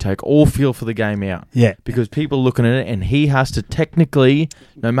upstairs, you take all feel for the game out. Yeah. Because people are looking at it, and he has to technically,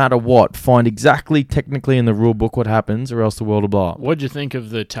 no matter what, find exactly technically in the rule book what happens, or else the world will blow up. What did you think of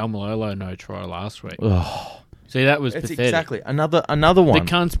the Taumalolo no try last week? Oh. See, that was That's pathetic. Exactly. Another one. The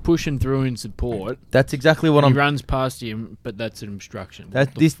cunt's pushing through in support. That's exactly what He runs past him, but that's an obstruction.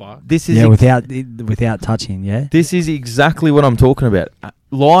 This is without touching. Yeah. This is exactly what I'm talking about.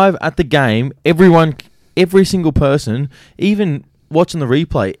 Live at the game, every single person, even watching the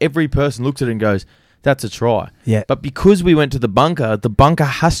replay, every person looks at it and goes, "That's a try." Yeah. But because we went to the bunker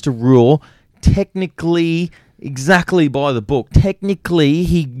has to rule technically. Exactly by the book. Technically,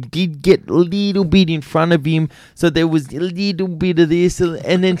 he did get a little bit in front of him, so there was a little bit of this,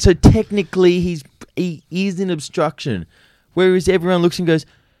 and then so technically he is an obstruction. Whereas everyone looks and goes,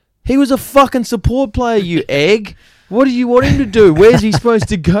 he was a fucking support player, you egg. What do you want him to do? Where's he supposed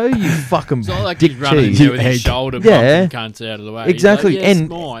to go, you fucking It's not like dick he's running there with his shoulder bumping cunts out of the way. Exactly. He's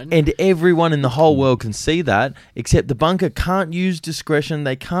like, and everyone in the whole world can see that, except the bunker can't use discretion.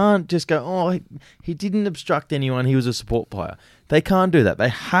 They can't just go, oh, he didn't obstruct anyone. He was a support player. They can't do that. They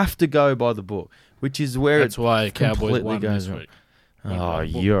have to go by the book, which is where that's why Cowboys won this week. Oh,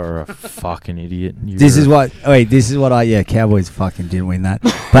 you're a fucking idiot. Cowboys fucking didn't win that.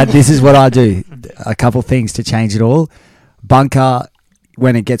 But this is what I do. A couple things to change it all. Bunker,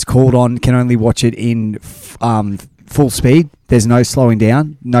 when it gets called on, can only watch it in full speed. There's no slowing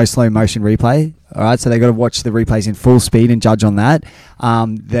down, no slow motion replay. All right, so they got to watch the replays in full speed and judge on that.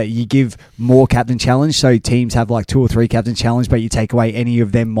 That you give more captain challenge, so teams have like 2 or 3 captain challenge, but you take away any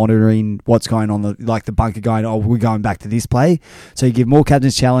of them monitoring what's going on, the bunker going, oh, we're going back to this play. So you give more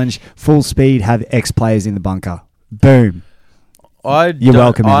captain's challenge, full speed, have X players in the bunker. Boom. You're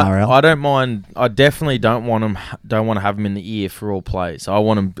welcome in RL. I don't mind. I definitely don't want to have them in the ear for all plays. I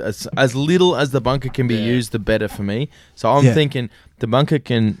want them as little as the bunker can be used, the better for me. So I'm thinking the bunker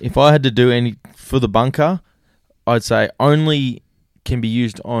can. If I had to do any for the bunker, I'd say only can be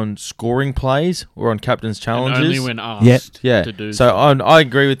used on scoring plays or on captain's challenges. And only when asked to do so. I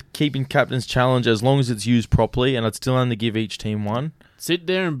agree with keeping captain's challenge as long as it's used properly, and I'd still only give each team one. Sit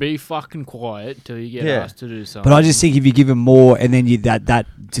there and be fucking quiet till you get asked to do something. But I just think if you give them more, and then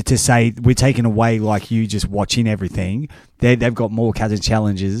to say we're taking away like you just watching everything, they've got more captain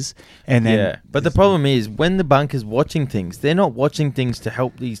challenges, and then But the problem is when the bunker's watching things, they're not watching things to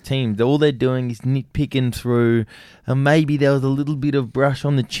help these teams. All they're doing is nitpicking through, and maybe there was a little bit of brush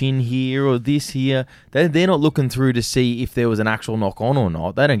on the chin here or this here. They're not looking through to see if there was an actual knock on or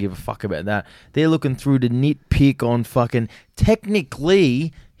not. They don't give a fuck about that. They're looking through to nitpick on fucking.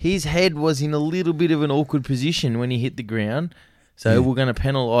 Technically, his head was in a little bit of an awkward position when he hit the ground. So we're going to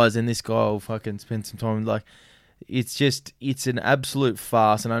penalise, and this guy will fucking spend some time. It's an absolute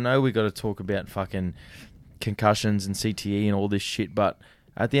farce. And I know we got to talk about fucking concussions and CTE and all this shit, but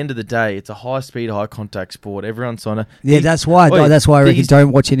at the end of the day, it's a high-speed, high-contact sport. Everyone's on a... Yeah, that's why I reckon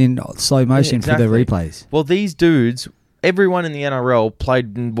don't watch it in slow motion for the replays. Well, these dudes, everyone in the NRL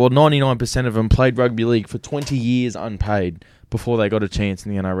played... Well, 99% of them played rugby league for 20 years unpaid before they got a chance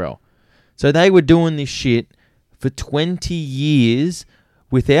in the NRL. So they were doing this shit for 20 years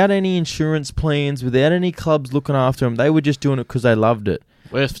without any insurance plans, without any clubs looking after them. They were just doing it because they loved it.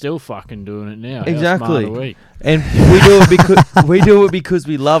 We're still fucking doing it now. Exactly. How smart are we? And we do it because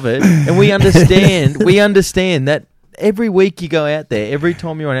we love it, and we understand that every week you go out there, every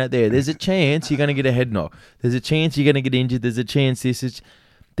time you're out there, there's a chance you're going to get a head knock. There's a chance you're going to get injured. There's a chance this is...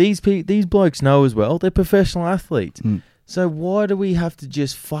 These blokes know as well. They're professional athletes. Mm. So why do we have to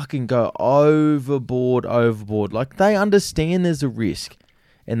just fucking go overboard? Like, they understand there's a risk,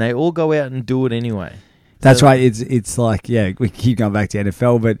 and they all go out and do it anyway. That's right. It's like, yeah, we keep going back to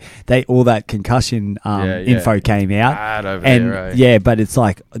NFL, but all that concussion info came out. Bad over there, right? Yeah, but it's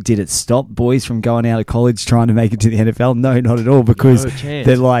like, did it stop boys from going out of college trying to make it to the NFL? No, not at all, because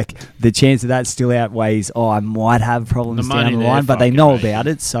they're like, the chance of that still outweighs, I might have problems down the line, but they know about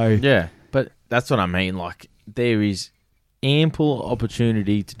it, so... Yeah, but that's what I mean. Like, there is ample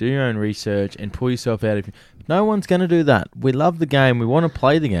opportunity to do your own research and pull yourself out of... No one's going to do that. We love the game. We want to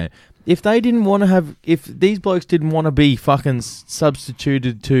play the game. If these blokes didn't want to be fucking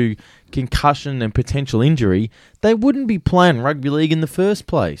substituted to concussion and potential injury, they wouldn't be playing rugby league in the first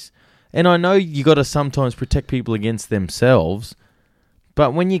place. And I know you got to sometimes protect people against themselves,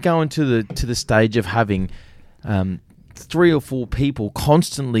 but when you go into the stage of having 3 or 4 people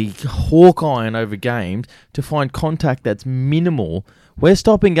constantly hawk-eyeing over games to find contact that's minimal, we're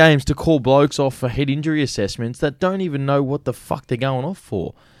stopping games to call blokes off for head injury assessments that don't even know what the fuck they're going off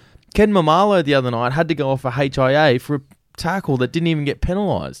for. Ken Mamalo the other night had to go off for HIA for a tackle that didn't even get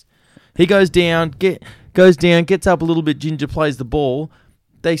penalised. He goes down, gets up a little bit, Ginger plays the ball.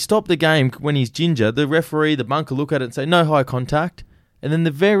 They stop the game when he's Ginger. The referee, the bunker look at it and say, no high contact. And then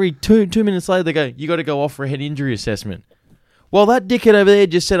the very 2 minutes later, they go, you got to go off for a head injury assessment. Well, that dickhead over there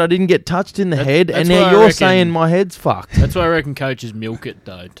just said I didn't get touched in the head, and now you're saying my head's fucked. That's why I reckon coaches milk it,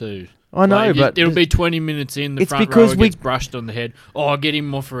 though, too. I know, but... It'll be 20 minutes in, the front rower gets brushed on the head. Oh, I'll get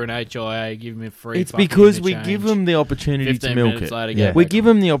him off for an HIA, give him a free It's because we give them the opportunity to milk it. Later, we give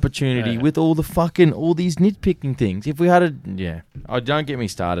them the opportunity with all these nitpicking things. If we had a... Yeah. Oh, don't get me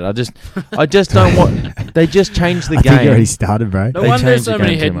started. I just don't want... They just changed the game. I think you already started, bro. No wonder there's so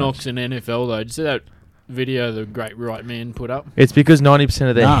many head knocks in NFL, though. Did you see that video the great right man put up? It's because 90%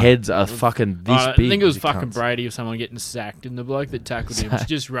 of their heads are fucking this big. I think it was fucking Brady or someone getting sacked, and the bloke that tackled him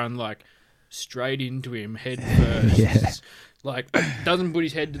just run like straight into him head first. Yeah. Like, doesn't put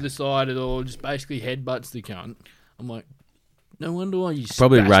his head to the side at all, just basically headbutts the cunt. I'm like, no wonder why you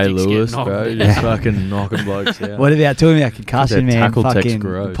probably Ray Lewis, bro. Just fucking knocking blokes out. What about talking about concussion, man? Fucking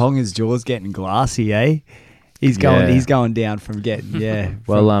Ponga's jaw's getting glassy, eh? He's going down from getting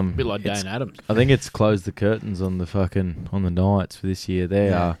well, a bit like Dane Adams. I think it's closed the curtains on the Knights for this year.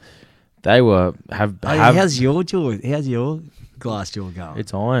 How's your jaw? How's your glass jaw going?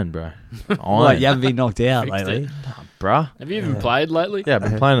 It's iron, bro. What, you haven't been knocked out lately? Bruh. Have you even played lately? Yeah, I've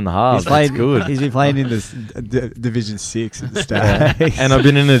been playing in the halves. That's good. He's been playing in this Division 6 at the States. And I've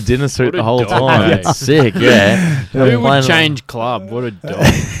been in a dinner suit the whole time. It's sick, yeah. Who would change club? What a dog.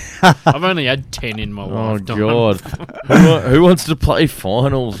 I've only had 10 in my lifetime. Oh, God. Who wants to play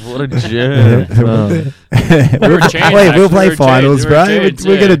finals? What a germ. We'll play finals, bro. We're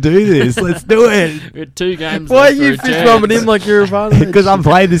going to do this. Let's do it. We had 2 games. Why are you fist bumping him like you're a part of it? Because I'm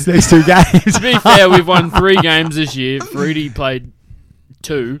playing this next 2 games. To be fair, we've won 3 games this year. Fruity played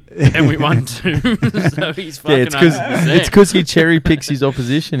 2, and we won 2. So he's fucking it's because he cherry picks his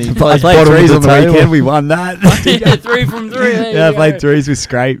opposition. He plays bottom threes on the weekend. We won that. 3 from 3. Yeah, I played threes with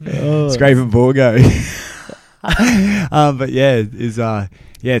Scrape and Borgo. But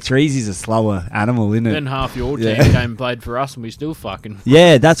Treasy's a slower animal, isn't it? Then half your team came and played for us, and we still fucking.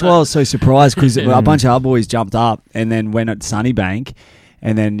 Yeah, that's why I was so surprised, because a bunch of our boys jumped up and then went at Sunnybank.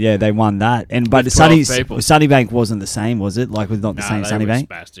 And then, they won that. But Sunnybank wasn't the same, was it? Like, was not the same Sunnybank?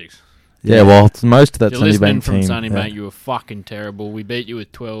 Spastics. Yeah, well, most of that Sunnybank team. From Sunnybank, you were fucking terrible. We beat you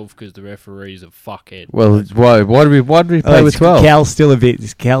with 12 because the referee's a fuckhead. Well, why did we play with 12? Cal's still a bit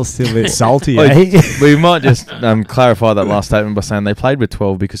salty, eh? We might just clarify that last statement by saying they played with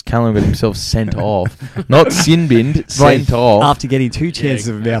 12 because Callum got himself sent off. Not sin-binned, sent off. After getting 2 chances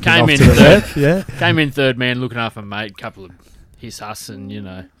of mouthing off to the left. Yeah. Came in third man, looking after mate, couple of us and,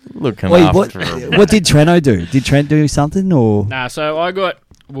 looking after what did Trento do? Did Trent do something or? Nah, so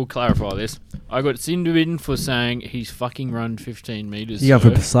we'll clarify this. I got sinned in for saying he's fucking run 15 metres. You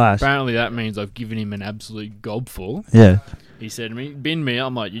go for slash. Apparently that means I've given him an absolute gobful. Yeah. He said to me, bin me.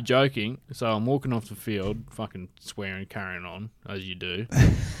 I'm like, you're joking. So I'm walking off the field, fucking swearing, carrying on, as you do.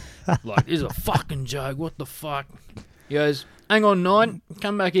 Like, this is a fucking joke. What the fuck? He goes, hang on, 9.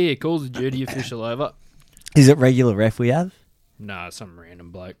 Come back here. Calls the duty official over. Is it regular ref we have? Nah, some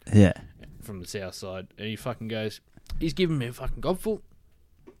random bloke. Yeah. From the south side. And he fucking goes, he's giving me a fucking gobful.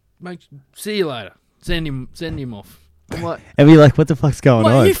 Mate, see you later. Send him off. I'm like, and we're like, what the fuck's going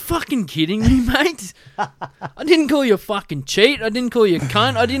on? Are you fucking kidding me, mate? I didn't call you a fucking cheat. I didn't call you a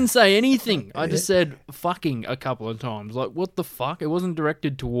cunt. I didn't say anything. I just said fucking a couple of times. Like, what the fuck? It wasn't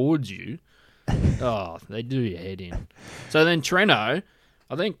directed towards you. Oh, they do your head in. So then Treno,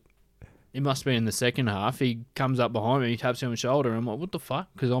 I think it must be in the second half, he comes up behind me, he taps me on the shoulder, and I'm like, what the fuck?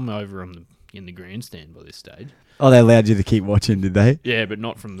 Because I'm over in the grandstand by this stage. Oh, they allowed you to keep watching, did they? Yeah, but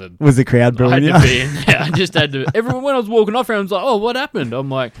not from the... Was the crowd booing you? I had to be in there. I just had to... Everyone, when I was walking off, everyone was like, oh, what happened?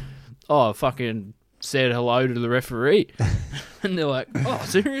 I'm like, oh, I fucking said hello to the referee. And they're like, oh,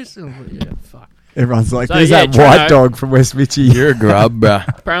 serious? I'm like, yeah, fuck. Everyone's like, there's that Treno, white dog from West Mitchie. You're a grub, bruh.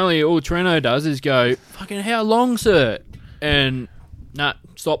 Apparently, all Treno does is go, fucking how long, sir? And, nah,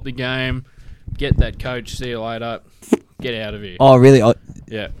 stop the game, get that coach, see you later, get out of here. Oh, really? Oh.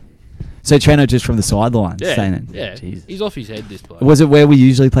 Yeah. So Treno just from the sidelines saying it? Yeah. Jesus. He's off his head, this bloke. Was it where we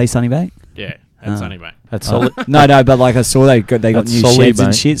usually play Sunnybank? Yeah, at Sunnybank. That's solid. No, but like I saw they got new sheds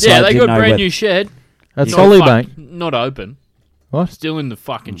and shit. So yeah, they got brand new shed. That's Sunnybank. Not open. What? Still in the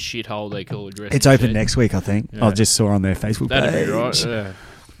fucking shithole they call it. It's open next week, I think. Yeah. I just saw on their Facebook page. That'd be right, yeah.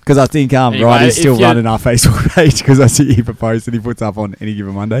 Because I think Ryder's still running our Facebook page because I see he proposed and he puts up on any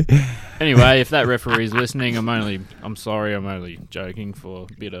given Monday. Anyway, if that referee's listening, I'm sorry, I'm only joking for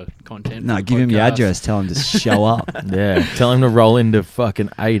a bit of content. No, give him your address, tell him to show up. Yeah, tell him to roll into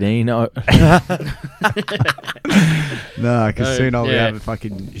fucking 18. No, because soon I'll be having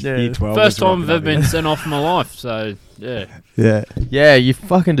fucking year 12. First time I've ever been sent off in my life, so yeah. Yeah, you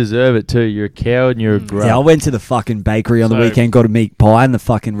fucking deserve it too. You're a coward and you're a grub. Yeah, I went to the fucking bakery on the weekend, got a meat pie, and the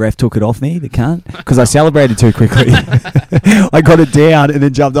fucking ref took it off me, the cunt, because I celebrated too quickly. I got it down and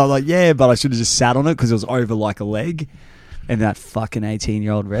then jumped up like, yeah, but I should have just sat on it because it was over like a leg. And that fucking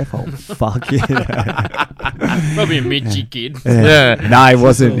 18-year-old ref, oh, fuck it. Probably a midgy kid. Yeah. No, he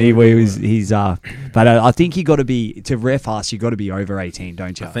wasn't. He's but I think you got to be, to ref us, you got to be over 18,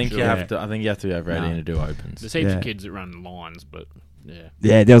 don't you? I think you have to be over 18 to do opens. There's heaps of kids that run lines, but yeah.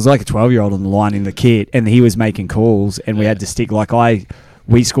 Yeah, there was like a 12-year-old on the line in the kit, and he was making calls, and we had to stick,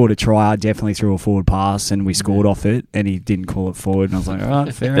 we scored a try, I definitely threw a forward pass, and we scored off it, and he didn't call it forward, and I was like, all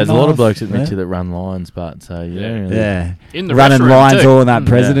right, fair enough. There's a lot of blokes at Mitchie that run lines, but so yeah. In the running lines too. all in that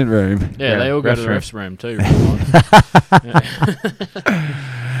president room. Yeah, they all go to the ref's room too.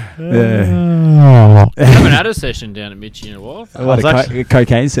 I haven't had a session down at Mitchie in a while. What, a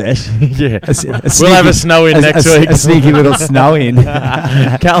cocaine sesh? Yeah. We'll have a snow in next week. A sneaky little snow in.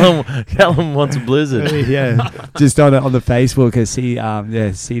 Callum wants a blizzard. Yeah. Just on the Facebook,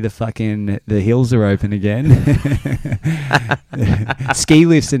 see the fucking, the hills are open again. Ski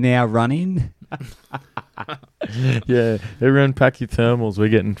lifts are now running. Yeah. Everyone pack your thermals. We're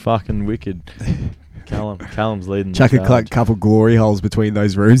getting fucking wicked. Callum's leading. Chuck a couple glory holes between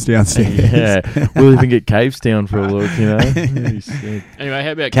those rooms downstairs. Yeah, we'll even get caves down for a look, you know. Anyway,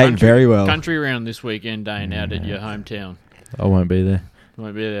 how about country round this weekend, Dane, out at your hometown? I won't be there.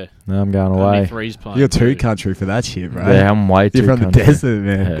 Won't be there. No, I'm going away. You're too country for that shit, bro. Yeah, I'm way too country. You're from the desert,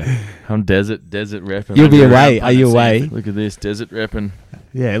 man. Yeah. I'm desert repping. You'll be away. Are you away? Look at this, desert repping.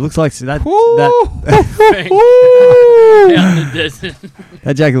 Yeah, it looks like that. Out in the desert.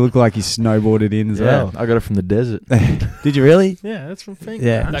 That jacket looked like he snowboarded in as well. I got it from the desert. Did you really? Yeah, that's from Fink.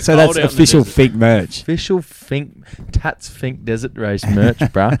 Yeah, so that's official Fink merch. Official Fink Tats Fink Desert Race merch,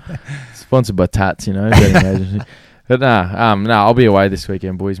 bruh. Sponsored by Tats, you know. But I'll be away this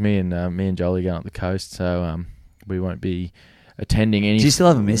weekend, boys. Me and Jolie going up the coast, so we won't be attending any. Do you still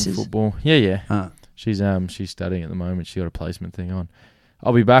have a missus? Football? Yeah. Oh. She's studying at the moment. She got a placement thing on.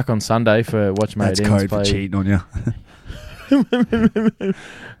 I'll be back on Sunday for watch my 18s play. That's code for cheating on you.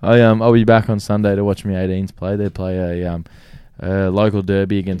 I'll be back on Sunday to watch my 18s play. They play a local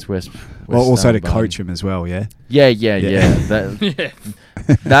derby against West. Well, also to coach them as well, yeah. Yeah.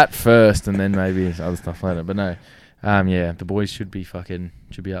 That first, and then maybe other stuff later. But no, the boys should be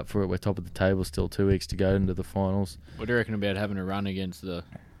up for it. We're top of the table. Still 2 weeks to go into the finals. What do you reckon about having a run against the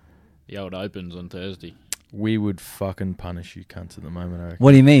old Opens on Thursday? We would fucking punish you cunts at the moment, I reckon.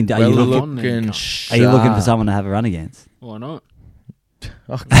 What do you mean? Are you looking for someone to have a run against? Why not?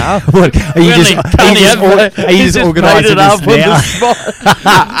 Oh, no. What, are you just organising this now?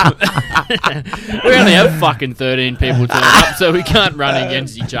 We only have fucking 13 people turn up, so we can't run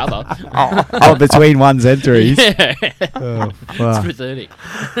against each other. Between one's entries. Yeah. Oh, It's fuck. pathetic.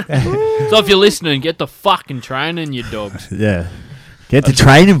 So if you're listening, get the fucking training, you dogs. Yeah. Get to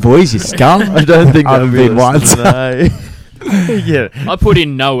training, boys, you scum. I don't think I've I've been once. No. Yeah. I put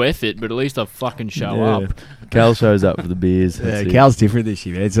in no effort, but at least I fucking show up. Cal shows up for the beers. Yeah, That's it. Cal's different this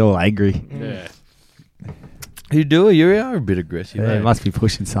year, man. It's all angry. Yeah. You do it. You are a bit aggressive. Yeah, eh? must be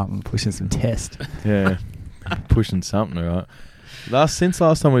pushing something, pushing some test. Yeah. Pushing something, right? Since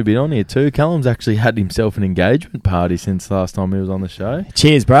last time we've been on here too, Callum's actually had himself an engagement party since last time he was on the show.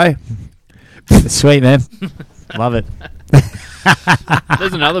 Cheers, bro. Sweet, man. Love it.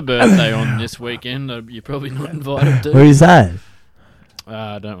 There's another birthday on this weekend. You're probably not invited to. Who is that?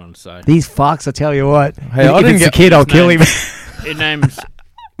 I don't want to say. These fucks, I tell you what. Hey, if I didn't it's a get kid, I'll his kill name. him. His name's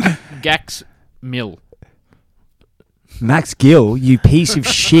Gax Mill. Max Gill, you piece of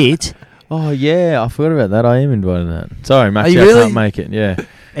shit. Oh yeah, I forgot about that. I am invited to that. Sorry, Max, Are you I really? can't make it. Yeah,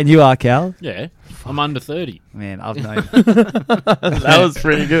 And you are, Cal? Yeah, I'm under 30. Man, I've known. that was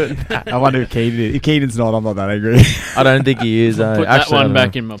pretty good. I wonder if Keenan is. If Keenan's not, I'm not that angry. I don't think he is. Put Actually, that I one don't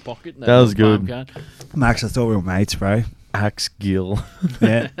back know. in my pocket. That was little good. palm card. Max, I thought we were mates, bro. Axe Gill.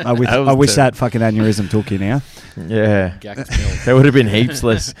 Yeah. I That was wish terrible. that fucking aneurysm took you now. Yeah. Gax Mill. There would have been heaps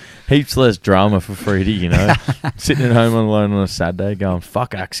less drama for Freddie, you know. Sitting at home alone on a Saturday going,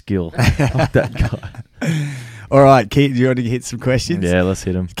 fuck Axe Gill. Fuck that guy. All right, Keenan, do you want to hit some questions? Yeah, let's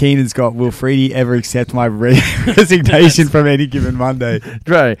hit him. Keenan's got, will Freddie ever accept my resignation from any given Monday?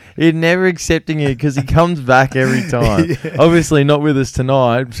 Bro, he's never accepting it because he comes back every time. Yeah. Obviously not with us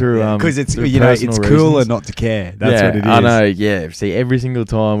tonight through Because it's, through you know, it's personal cooler reasons. not to care. That's yeah, what it is. I know, yeah. See, every single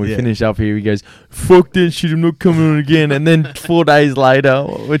time we Yeah. finish up here, he goes, fuck that shit, I'm not coming on again. And then 4 days later,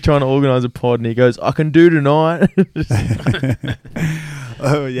 we're trying to organise a pod and he goes, I can do tonight.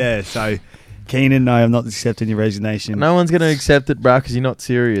 Oh, yeah. So, Keenan, no, I'm not accepting your resignation. No one's going to accept it, bro, because you're not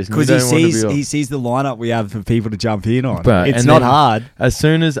serious. and you Because don't want to be he sees the lineup we have for people to jump in on. But- It's and not then- hard. As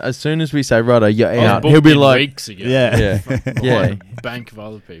soon as we say, righto, you're I was out, booked he'll be in like, weeks ago. Yeah. yeah, yeah. Behind a bank of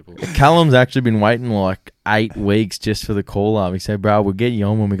other people. Callum's actually been waiting like 8 weeks just for the call up. He said, bro, we'll get you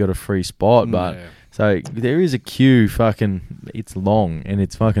on when we got a free spot. But Yeah. so there is a queue, fucking, it's long and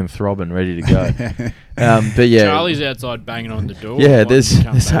it's fucking throbbing, ready to go. But yeah. Charlie's outside banging on the door. Yeah, wanting there's. to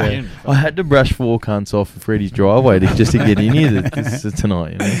come back so in. I had to brush 4 cunts off of Freddie's driveway just to get in here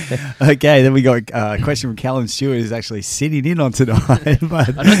tonight. You know? Okay, then we got a question from Callum Stewart, who's actually sitting in on tonight.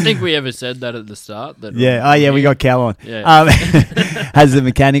 But I don't think we ever said that at the start. That yeah, oh yeah, we got Cal on. Yeah. Has the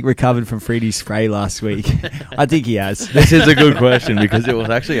mechanic recovered from Freddie's spray last week? I think he has. This is a good question because it was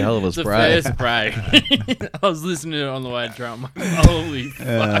actually a hell of a It's a spray. fair spray. I was listening to it on the way to Trump. Holy fuck.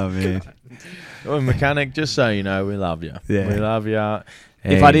 Oh man. Well, mechanic, just so you know, we love you. Yeah. We love you.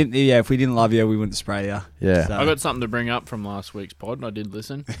 If we didn't love you, we wouldn't spray you. Yeah. So- I got something to bring up from last week's pod, and I did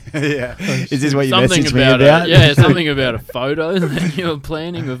listen. yeah. Is this what you Something messaged me about about? something about a photo that you were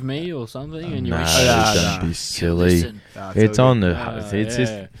planning of me or something, and you No, were don't no. be silly. Listen. No, It's all on good. the. It's yeah.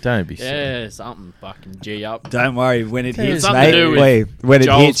 just. Don't be silly. Yeah, something fucking G up. Don't worry. When it hits, something to do mate. with When it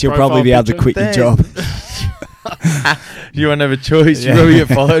Joel's hits, you'll probably be able to profile quit your picture. job. You won't have a choice. Yeah. You probably get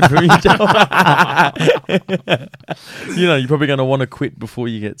fired from your job. You know, you're probably going to want to quit before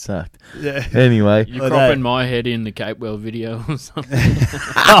you get sacked. Yeah. Anyway, You're Well, cropping that- my head in the Capewell video or something.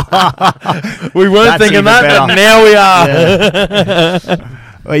 we weren't That's thinking even that, but better. now we are.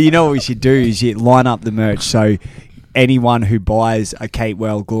 Well, you know what we should do is you line up the merch so anyone who buys a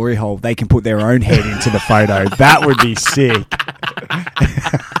Capewell glory hole, they can put their own head into the photo. That would be sick.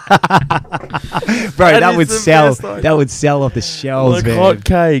 Bro, that is would the sell. best idea. That would sell off the shelves, Like man. hot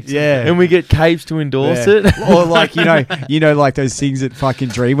cakes. Yeah. And we get capes to endorse Yeah. it. Or like you know, like those things at fucking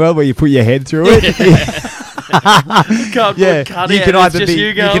Dreamworld where you put your head through it. Cardboard Yeah, cutout, you can it's either just be you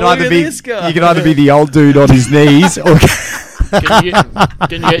you going, can "Look either at be this guy." you can either be the old dude on his knees, or Can you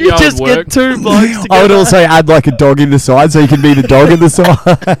get You your just old work? get 2 blokes together. I would also add like a dog in the side, so you can be the dog in the side.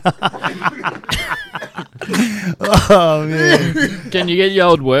 Oh man! Can you get your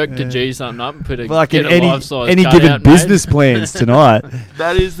old work to G something up and put a Like get in a any life-size any cutout given made? business plans tonight.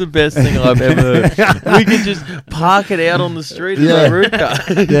 That is the best thing I've ever heard. We could just park it out on the street as Yeah. a root car.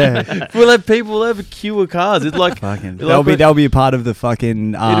 Yeah. We'll have people, we'll have a queue of cars. It's like, Fucking, like they'll be a part of the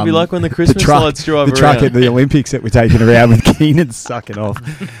fucking. it'll be like when the Christmas the truck, lights drive the truck around. at the Olympics that we're taking around with Keenan sucking off.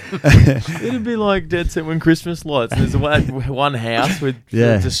 It'd be like Dead Set when Christmas lights. There's one house with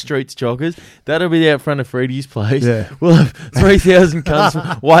Yeah. the streets joggers. That'll be out front of Freddy. Reedy's place. We'll have 3,000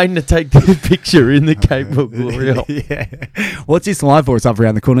 cunts waiting to take their picture in the Capewell Glory Hole. What's this line for? It's up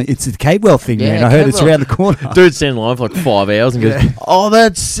around the corner. It's the Capewell thing, man. I heard it's around the corner. Dude standing in line for like 5 hours and goes, oh,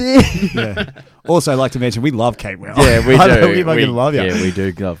 that's sick. Also, I'd like to mention, we love Capewell. Yeah, we do. We fucking love you. Yeah, we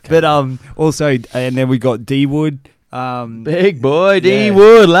do love Capewell. But also, and then we got D Wood. Big boy, D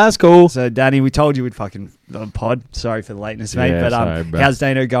Wood, last call. So, Danny, we told you we'd fucking pod. Sorry for the lateness, mate. Yeah, but sorry, how's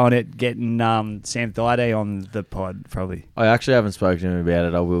Dano going at getting Sam Thaiday on the pod, probably? I actually haven't spoken to him about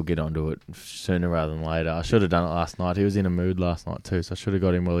it. I will get onto it sooner rather than later. I should have done it last night. He was in a mood last night too, so I should have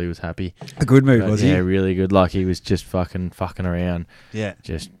got him while he was happy. A good mood, was he? Yeah, really good. Like, he was just fucking around. Yeah.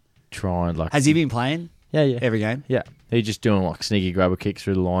 Just trying. Like, has he been playing? Yeah. Every game? Yeah. He's just doing like sneaky grubber kicks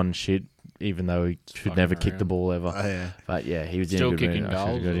through the line and shit, even though he should never kick the ball ever. Oh, yeah. But yeah, he was still in a good kicking mood.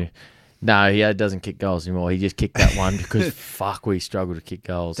 goals. No, he doesn't kick goals anymore. He just kicked that one because fuck, we struggle to kick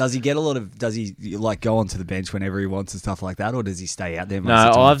goals. Does he get does he like go onto the bench whenever he wants and stuff like that, or does he stay out there? No,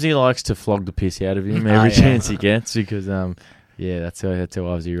 Ivesy likes to flog the piss out of him every chance he gets because that's how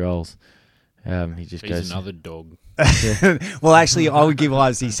Ivesy rolls. He's goes another dog. Well, actually, I would give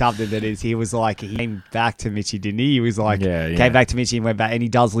Ivesy something that is. He was like, he came back to Mitchie, didn't he? He was like, came back to Mitchie and went back, and he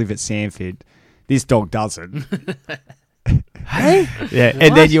does live at Sanford. This dog doesn't. Hey? Yeah, what?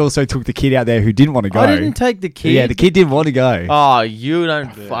 And then you also took the kid out there who didn't want to go. I didn't take the kid. Yeah, the kid didn't want to go. Oh, you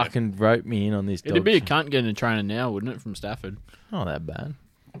don't fucking rope me in on this dog. It'd be a cunt getting a trainer now, wouldn't it, from Stafford? Not that bad.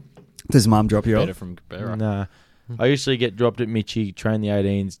 Does Mum drop you off? Better from Canberra. Nah. I usually get dropped at Mitchie, train the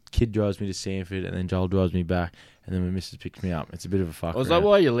 18s, kid drives me to Sanford, and then Joel drives me back, and then my missus picks me up. It's a bit of a fuck. Is that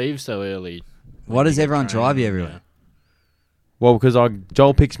why you leave so early? Why does everyone drive you everywhere? Yeah. Well, because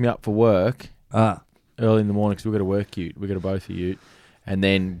Joel picks me up for work early in the morning because we've got to work ute. We've got to both a ute. And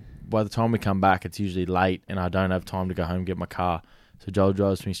then by the time we come back, it's usually late, and I don't have time to go home and get my car. So Joel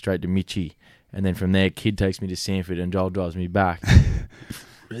drives me straight to Mitchie, and then from there, kid takes me to Sanford, and Joel drives me back.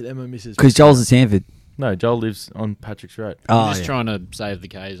 Then my missus. Because Joel's at Sanford. No, Joel lives on Patrick's Road. I'm just trying to save the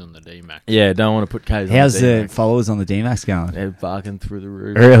Ks on the D-Max. Yeah, don't want to put Ks on the D-Max. How's the followers on the D-Max going? They're barking through the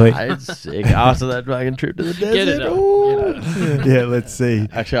roof. Really? It's sick. After that fucking trip to the desert. Get it up. Yeah, let's see.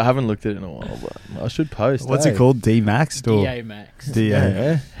 Actually, I haven't looked at it in a while, but I should post. What's it called? D-Max? DA-Max.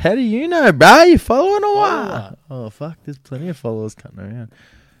 DA. How do you know, bro? You following or what? Oh, fuck. There's plenty of followers cutting around.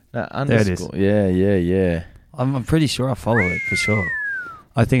 No, underscore. There it is. Yeah. I'm pretty sure I follow it, for sure.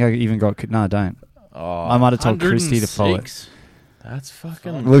 I think I even got... No, I don't. Oh, I might have told Christy to follow it. That's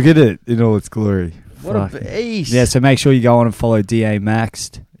fucking... Look at it in all its glory. What a beast. Yeah, so make sure you go on and follow DA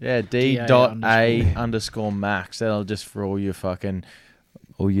Maxed. Yeah, D.A_Max. That'll just for all your fucking...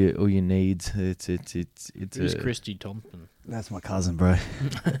 All your needs. It's Who's Christy Thompson? That's my cousin, bro. Wait,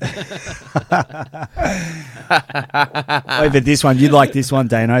 but this one, you like this one,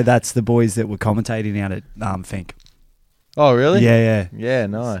 Dano? That's the boys that were commentating out at Fink. Oh, really? Yeah. Yeah,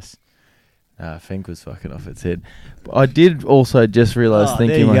 nice. Fink was fucking off its head. But I did also just realise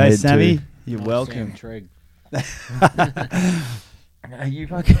thinking in my head Sammy. too. You're welcome. Are you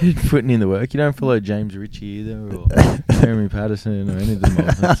fucking putting in the work? You don't follow James Ritchie either, or Jeremy Patterson, or any of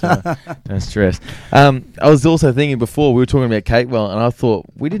them. So don't stress. I was also thinking before, we were talking about Capewell, and I thought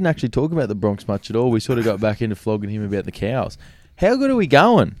we didn't actually talk about the Bronx much at all. We sort of got back into flogging him about the cows. How good are we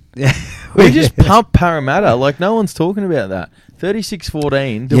going? Yeah. We just pumped Parramatta. Like, no one's talking about that.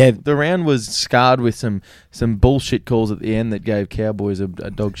 36-14. The round was scarred with some bullshit calls at the end that gave Cowboys a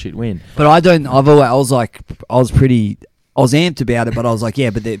dog shit win. But I was amped about it, but I was like, yeah,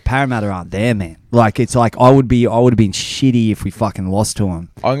 but the Parramatta aren't there, man. Like, it's like I would have been shitty if we fucking lost to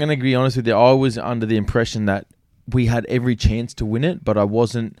them. I'm going to be honest with you. I was under the impression that we had every chance to win it, but I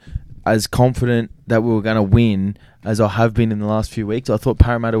wasn't as confident that we were going to win as I have been in the last few weeks. I thought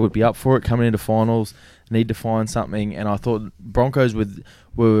Parramatta would be up for it coming into finals, need to find something, and I thought Broncos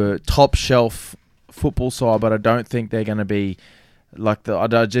were a top shelf football side, but I don't think they're going to be like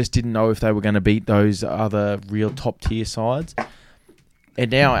I just didn't know if they were going to beat those other real top tier sides. And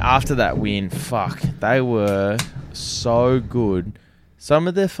now after that win, they were so good. Some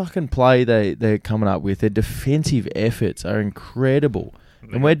of their fucking play they're coming up with, their defensive efforts are incredible.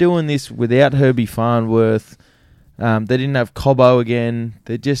 And we're doing this without Herbie Farnworth. They didn't have Cobbo again.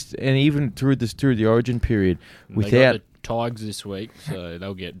 They just, and even through the Origin period, without they got the Tigers this week, so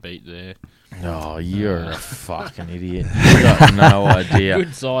they'll get beat there. Oh, you're a fucking idiot. You got no idea.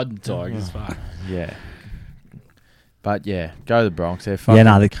 Good side, Tigers. Fuck. Yeah. But yeah, go the Bronx. They're fucking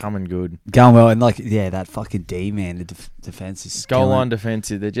they're coming good. Going well, and that fucking D, man, the defense is goal line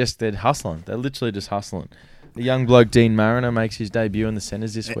defensive. They're hustling. They're literally just hustling. The young bloke Dean Mariner makes his debut in the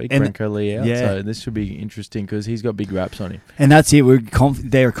centres this week. Branko Lee out. Yeah. So this should be interesting because he's got big raps on him. And that's it.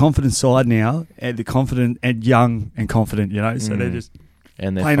 They're a confident side now, and they're confident and young and confident, you know. So they're just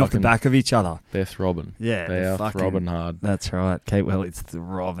playing off the back of each other. They're throbbing. Yeah. They are throbbing hard. That's right. Kate Welling's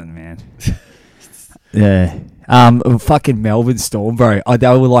throbbing, man. Yeah. Fucking Melbourne Storm, bro. They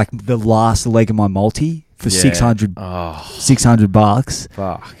were like the last leg of my multi for $600.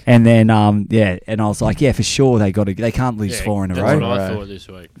 Fuck. And then and I was like, yeah, for sure they can't lose 4 in a row. That's what I thought this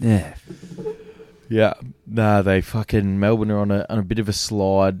week. Yeah. Yeah. Nah, Melbourne are on a bit of a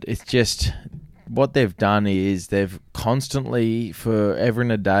slide. It's just what they've done is they've constantly, forever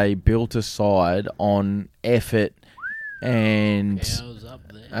and a day, built a side on effort and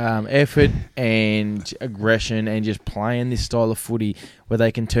aggression and just playing this style of footy where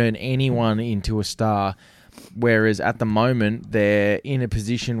they can turn anyone into a star. Whereas at the moment they're in a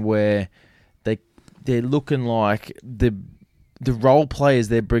position where they're looking like the role players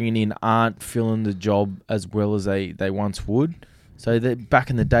they're bringing in aren't filling the job as well as they once would. So back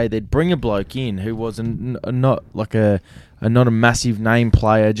in the day they'd bring a bloke in who was not a massive name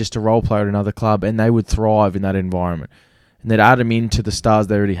player, just a role player at another club, and they would thrive in that environment. And they'd add them into the stars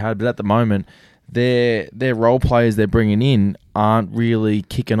they already had. But at the moment, their role players they're bringing in aren't really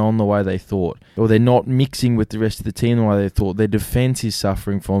kicking on the way they thought. Or they're not mixing with the rest of the team the way they thought. Their defence is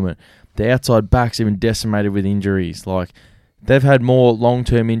suffering from it. The outside backs have been decimated with injuries. Like, they've had more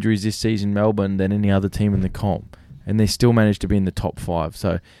long-term injuries this season, Melbourne, than any other team in the comp. And they still managed to be in the top 5.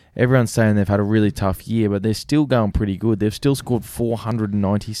 So everyone's saying they've had a really tough year, but they're still going pretty good. They've still scored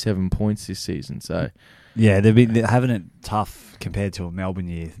 497 points this season. So... yeah, they're having it tough compared to a Melbourne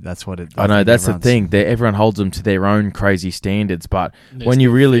year. That's what it. I know that's the thing. Everyone holds them to their own crazy standards, but when you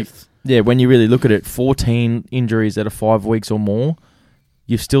really look at it, 14 injuries out of 5 weeks or more,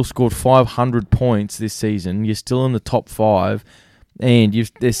 you've still scored 500 points this season. You're still in the top 5, and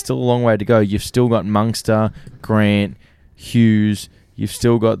there's still a long way to go. You've still got Munster, Grant, Hughes. You've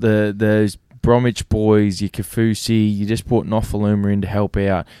still got those Bromwich boys, your Kafusi. You just brought Nofaluma in to help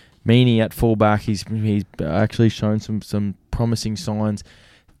out. Meaney at fullback, he's actually shown some promising signs.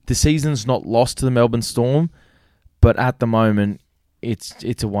 The season's not lost to the Melbourne Storm, but at the moment,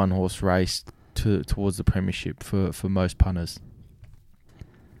 it's a one-horse race towards the premiership for most punters.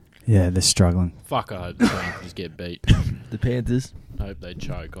 Yeah, they're struggling. Fuck, I hope the Panthers get beat. The Panthers? I hope they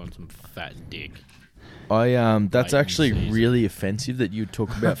choke on some fat dick. That's actually really offensive that you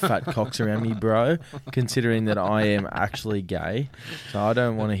talk about fat cocks around me, bro, considering that I am actually gay. So I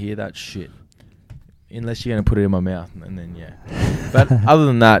don't want to hear that shit. Unless you're going to put it in my mouth, and then, yeah. But other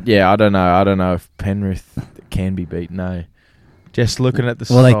than that, yeah, I don't know. I don't know if Penrith can be beaten, no. Just looking at the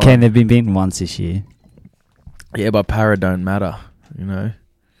Well, they can. They've been beaten once this year. Yeah, but Para don't matter, you know.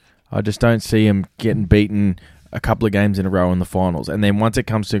 I just don't see them getting beaten a couple of games in a row in the finals. And then once it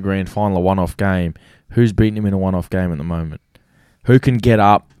comes to a grand final, a one-off game, who's beating him in a one-off game at the moment? Who can get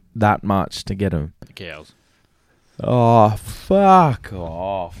up that much to get him? The Cows. Oh, fuck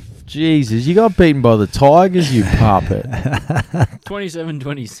off. Jesus, you got beaten by the Tigers, you puppet.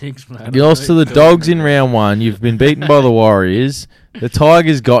 27-26, man. You lost to the Dogs in round 1. You've been beaten by the Warriors. The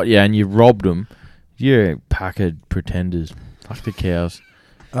Tigers got you and you robbed them. You're a pack of pretenders. Fuck the Cows.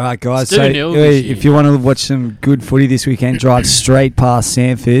 All right, guys. So if you want to watch some good footy this weekend, drive straight past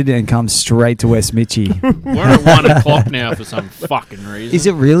Sanford and come straight to West Mitchie. We're at 1 o'clock now for some fucking reason. Is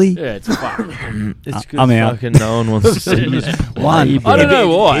it really? Yeah, it's fucking. It's good. I'm out. Fucking no one wants to see you. One. I don't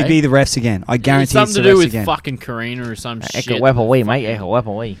know why. It'd be the refs again. I guarantee it's something the to do refs with again. fucking Karina or some shit. Echo weapon we, mate. Echo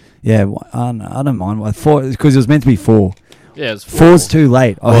weapon we. Yeah, I don't mind. 4 because it was meant to be 4. Yeah, it's 4's too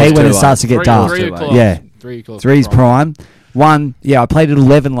late. I hate when it starts to get dark. 3 o'clock. Yeah. 3 o'clock. 3's prime. 1, yeah, I played at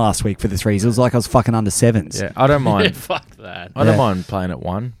 11 last week for the 3s. It was like I was fucking under 7s. Yeah, I don't mind. Yeah, fuck that. I don't mind playing at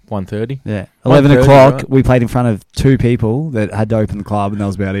 1:30. Yeah. 11 1:30, o'clock, right? we played in front of 2 people that had to open the club, and that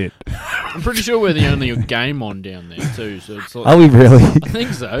was about it. I'm pretty sure we're the only game on down there, too. So it's like, Are we really? I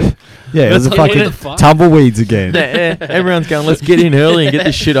think so. Yeah, it was a Like, fucking what the fuck? tumbleweeds again. Yeah, everyone's going, let's get in early and get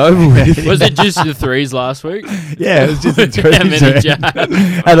this shit over with. Was it just the 3s last week? Yeah, it was just a How many treasure jabs?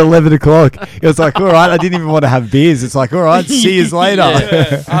 at 11 o'clock. It was like, all right, I didn't even want to have beers. It's like, all right, see you later.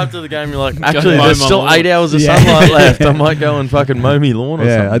 Yeah. After the game, you're like, actually, mow there's my still lawn. 8 hours of Yeah. sunlight left. I might go and fucking mow me lawn or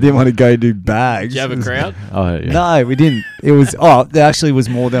Yeah, something. I didn't want to go do bags. Did you have a crowd? Oh, yeah. No, we didn't. It was there actually was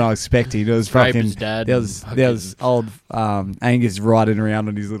more than I expected. It was Scraper's fucking dad there was fucking- old Angus riding around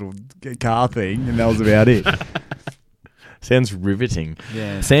on his little car thing, and that was about it. Sounds riveting.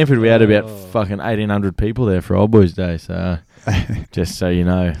 Yeah. Sanford, we had about fucking 1,800 people there for Old Boys Day, so Just so you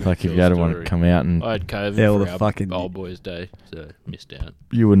know, like if you don't want to come out and I had COVID all for the our fucking old boys' day, so missed out.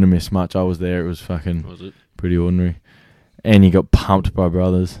 you wouldn't have missed much. I was there. It was fucking Was it? pretty ordinary, and you got pumped by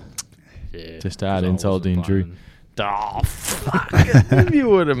brothers. Yeah. Just to add 'cause I insult to wasn't injury. playing. Oh fuck! If you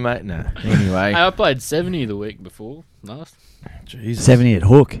would have, mate. Nah. Anyway, Hey, I played 70 the week before. Last. Jesus. 70 at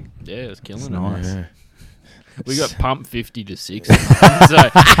hook. Yeah, it was killing it. Nice. Yeah. We got pumped 50 to 6. So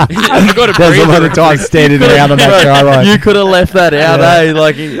I got a There's a lot breather. of time standing around on that try line. You could have left that out, eh?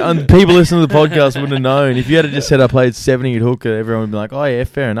 Like, people listening to the podcast wouldn't have known. If you had just said I played 70 at hooker, everyone would be like, oh, yeah,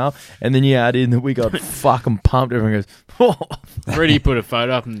 fair enough. And then you add in that we got fucking pumped. Everyone goes, oh. Freddie put a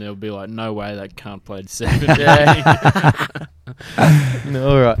photo up and they'll be like, no way that cunt played 70. No,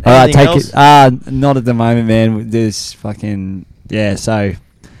 all right. All right, Anything take else? it. Not at the moment, man. There's fucking... Yeah, so...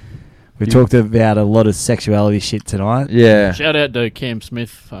 We talked about a lot of sexuality shit tonight. Yeah. Shout out to Cam Smith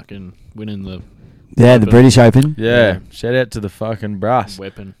fucking winning the Yeah, the British Open. Yeah. Shout out to the fucking brass.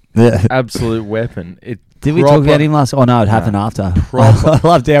 weapon. Yeah. Absolute weapon. Did we talk about him last? Oh, no, it happened after. Proper. I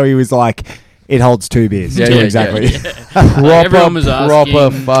loved how he was like, it holds 2 beers. Yeah, Two yeah, exactly. Everyone was proper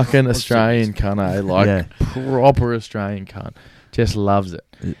asking, fucking what's Australian cunt, eh? Like, Yeah. proper Australian cunt. Just loves it.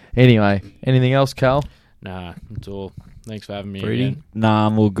 Anyway, anything else, Cal? Nah, that's all. Thanks for having me Brady? again. Nah,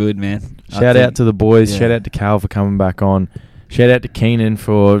 I'm all good, man. Shout out to the boys. yeah. Shout out to Cal for coming back on. Shout out to Keenan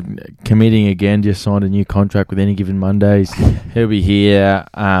for committing again. Just signed a new contract with Any Given Mondays. He'll be here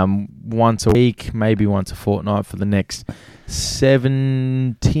once a week, maybe once a fortnight for the next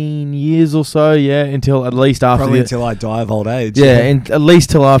 17 years or so. Yeah, until at least after Probably the, until I die of old age. yeah, and at least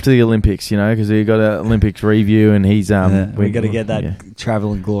till after the Olympics. You know, because we got an Olympics review, and he's we got to get that yeah.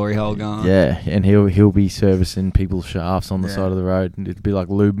 travel and glory hole going. Yeah, and he'll be servicing people's shafts on the Yeah. side of the road. It'd be like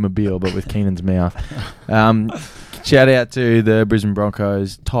Lube-mobile, but with Keenan's mouth. Shout out to the Brisbane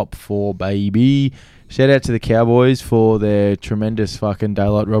Broncos, top 4, baby. Shout out to the Cowboys for their tremendous fucking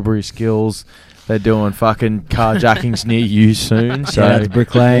daylight robbery skills. They're doing fucking carjackings near you soon. So Shout out to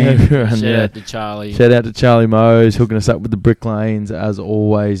Brick Lane. everyone, Shout yeah. out to Charlie. Shout out to Charlie Mose, hooking us up with the Brick Lanes, as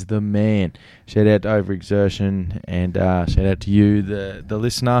always, the man. Shout out to Overexertion, and shout out to you, the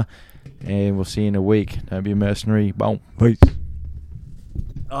listener. And we'll see you in a week. Don't be a mercenary. Boom. Peace.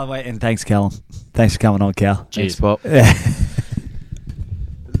 Oh, wait, and thanks, Cal. Thanks for coming on, Cal. Cheers. Thanks, Bob. Yeah.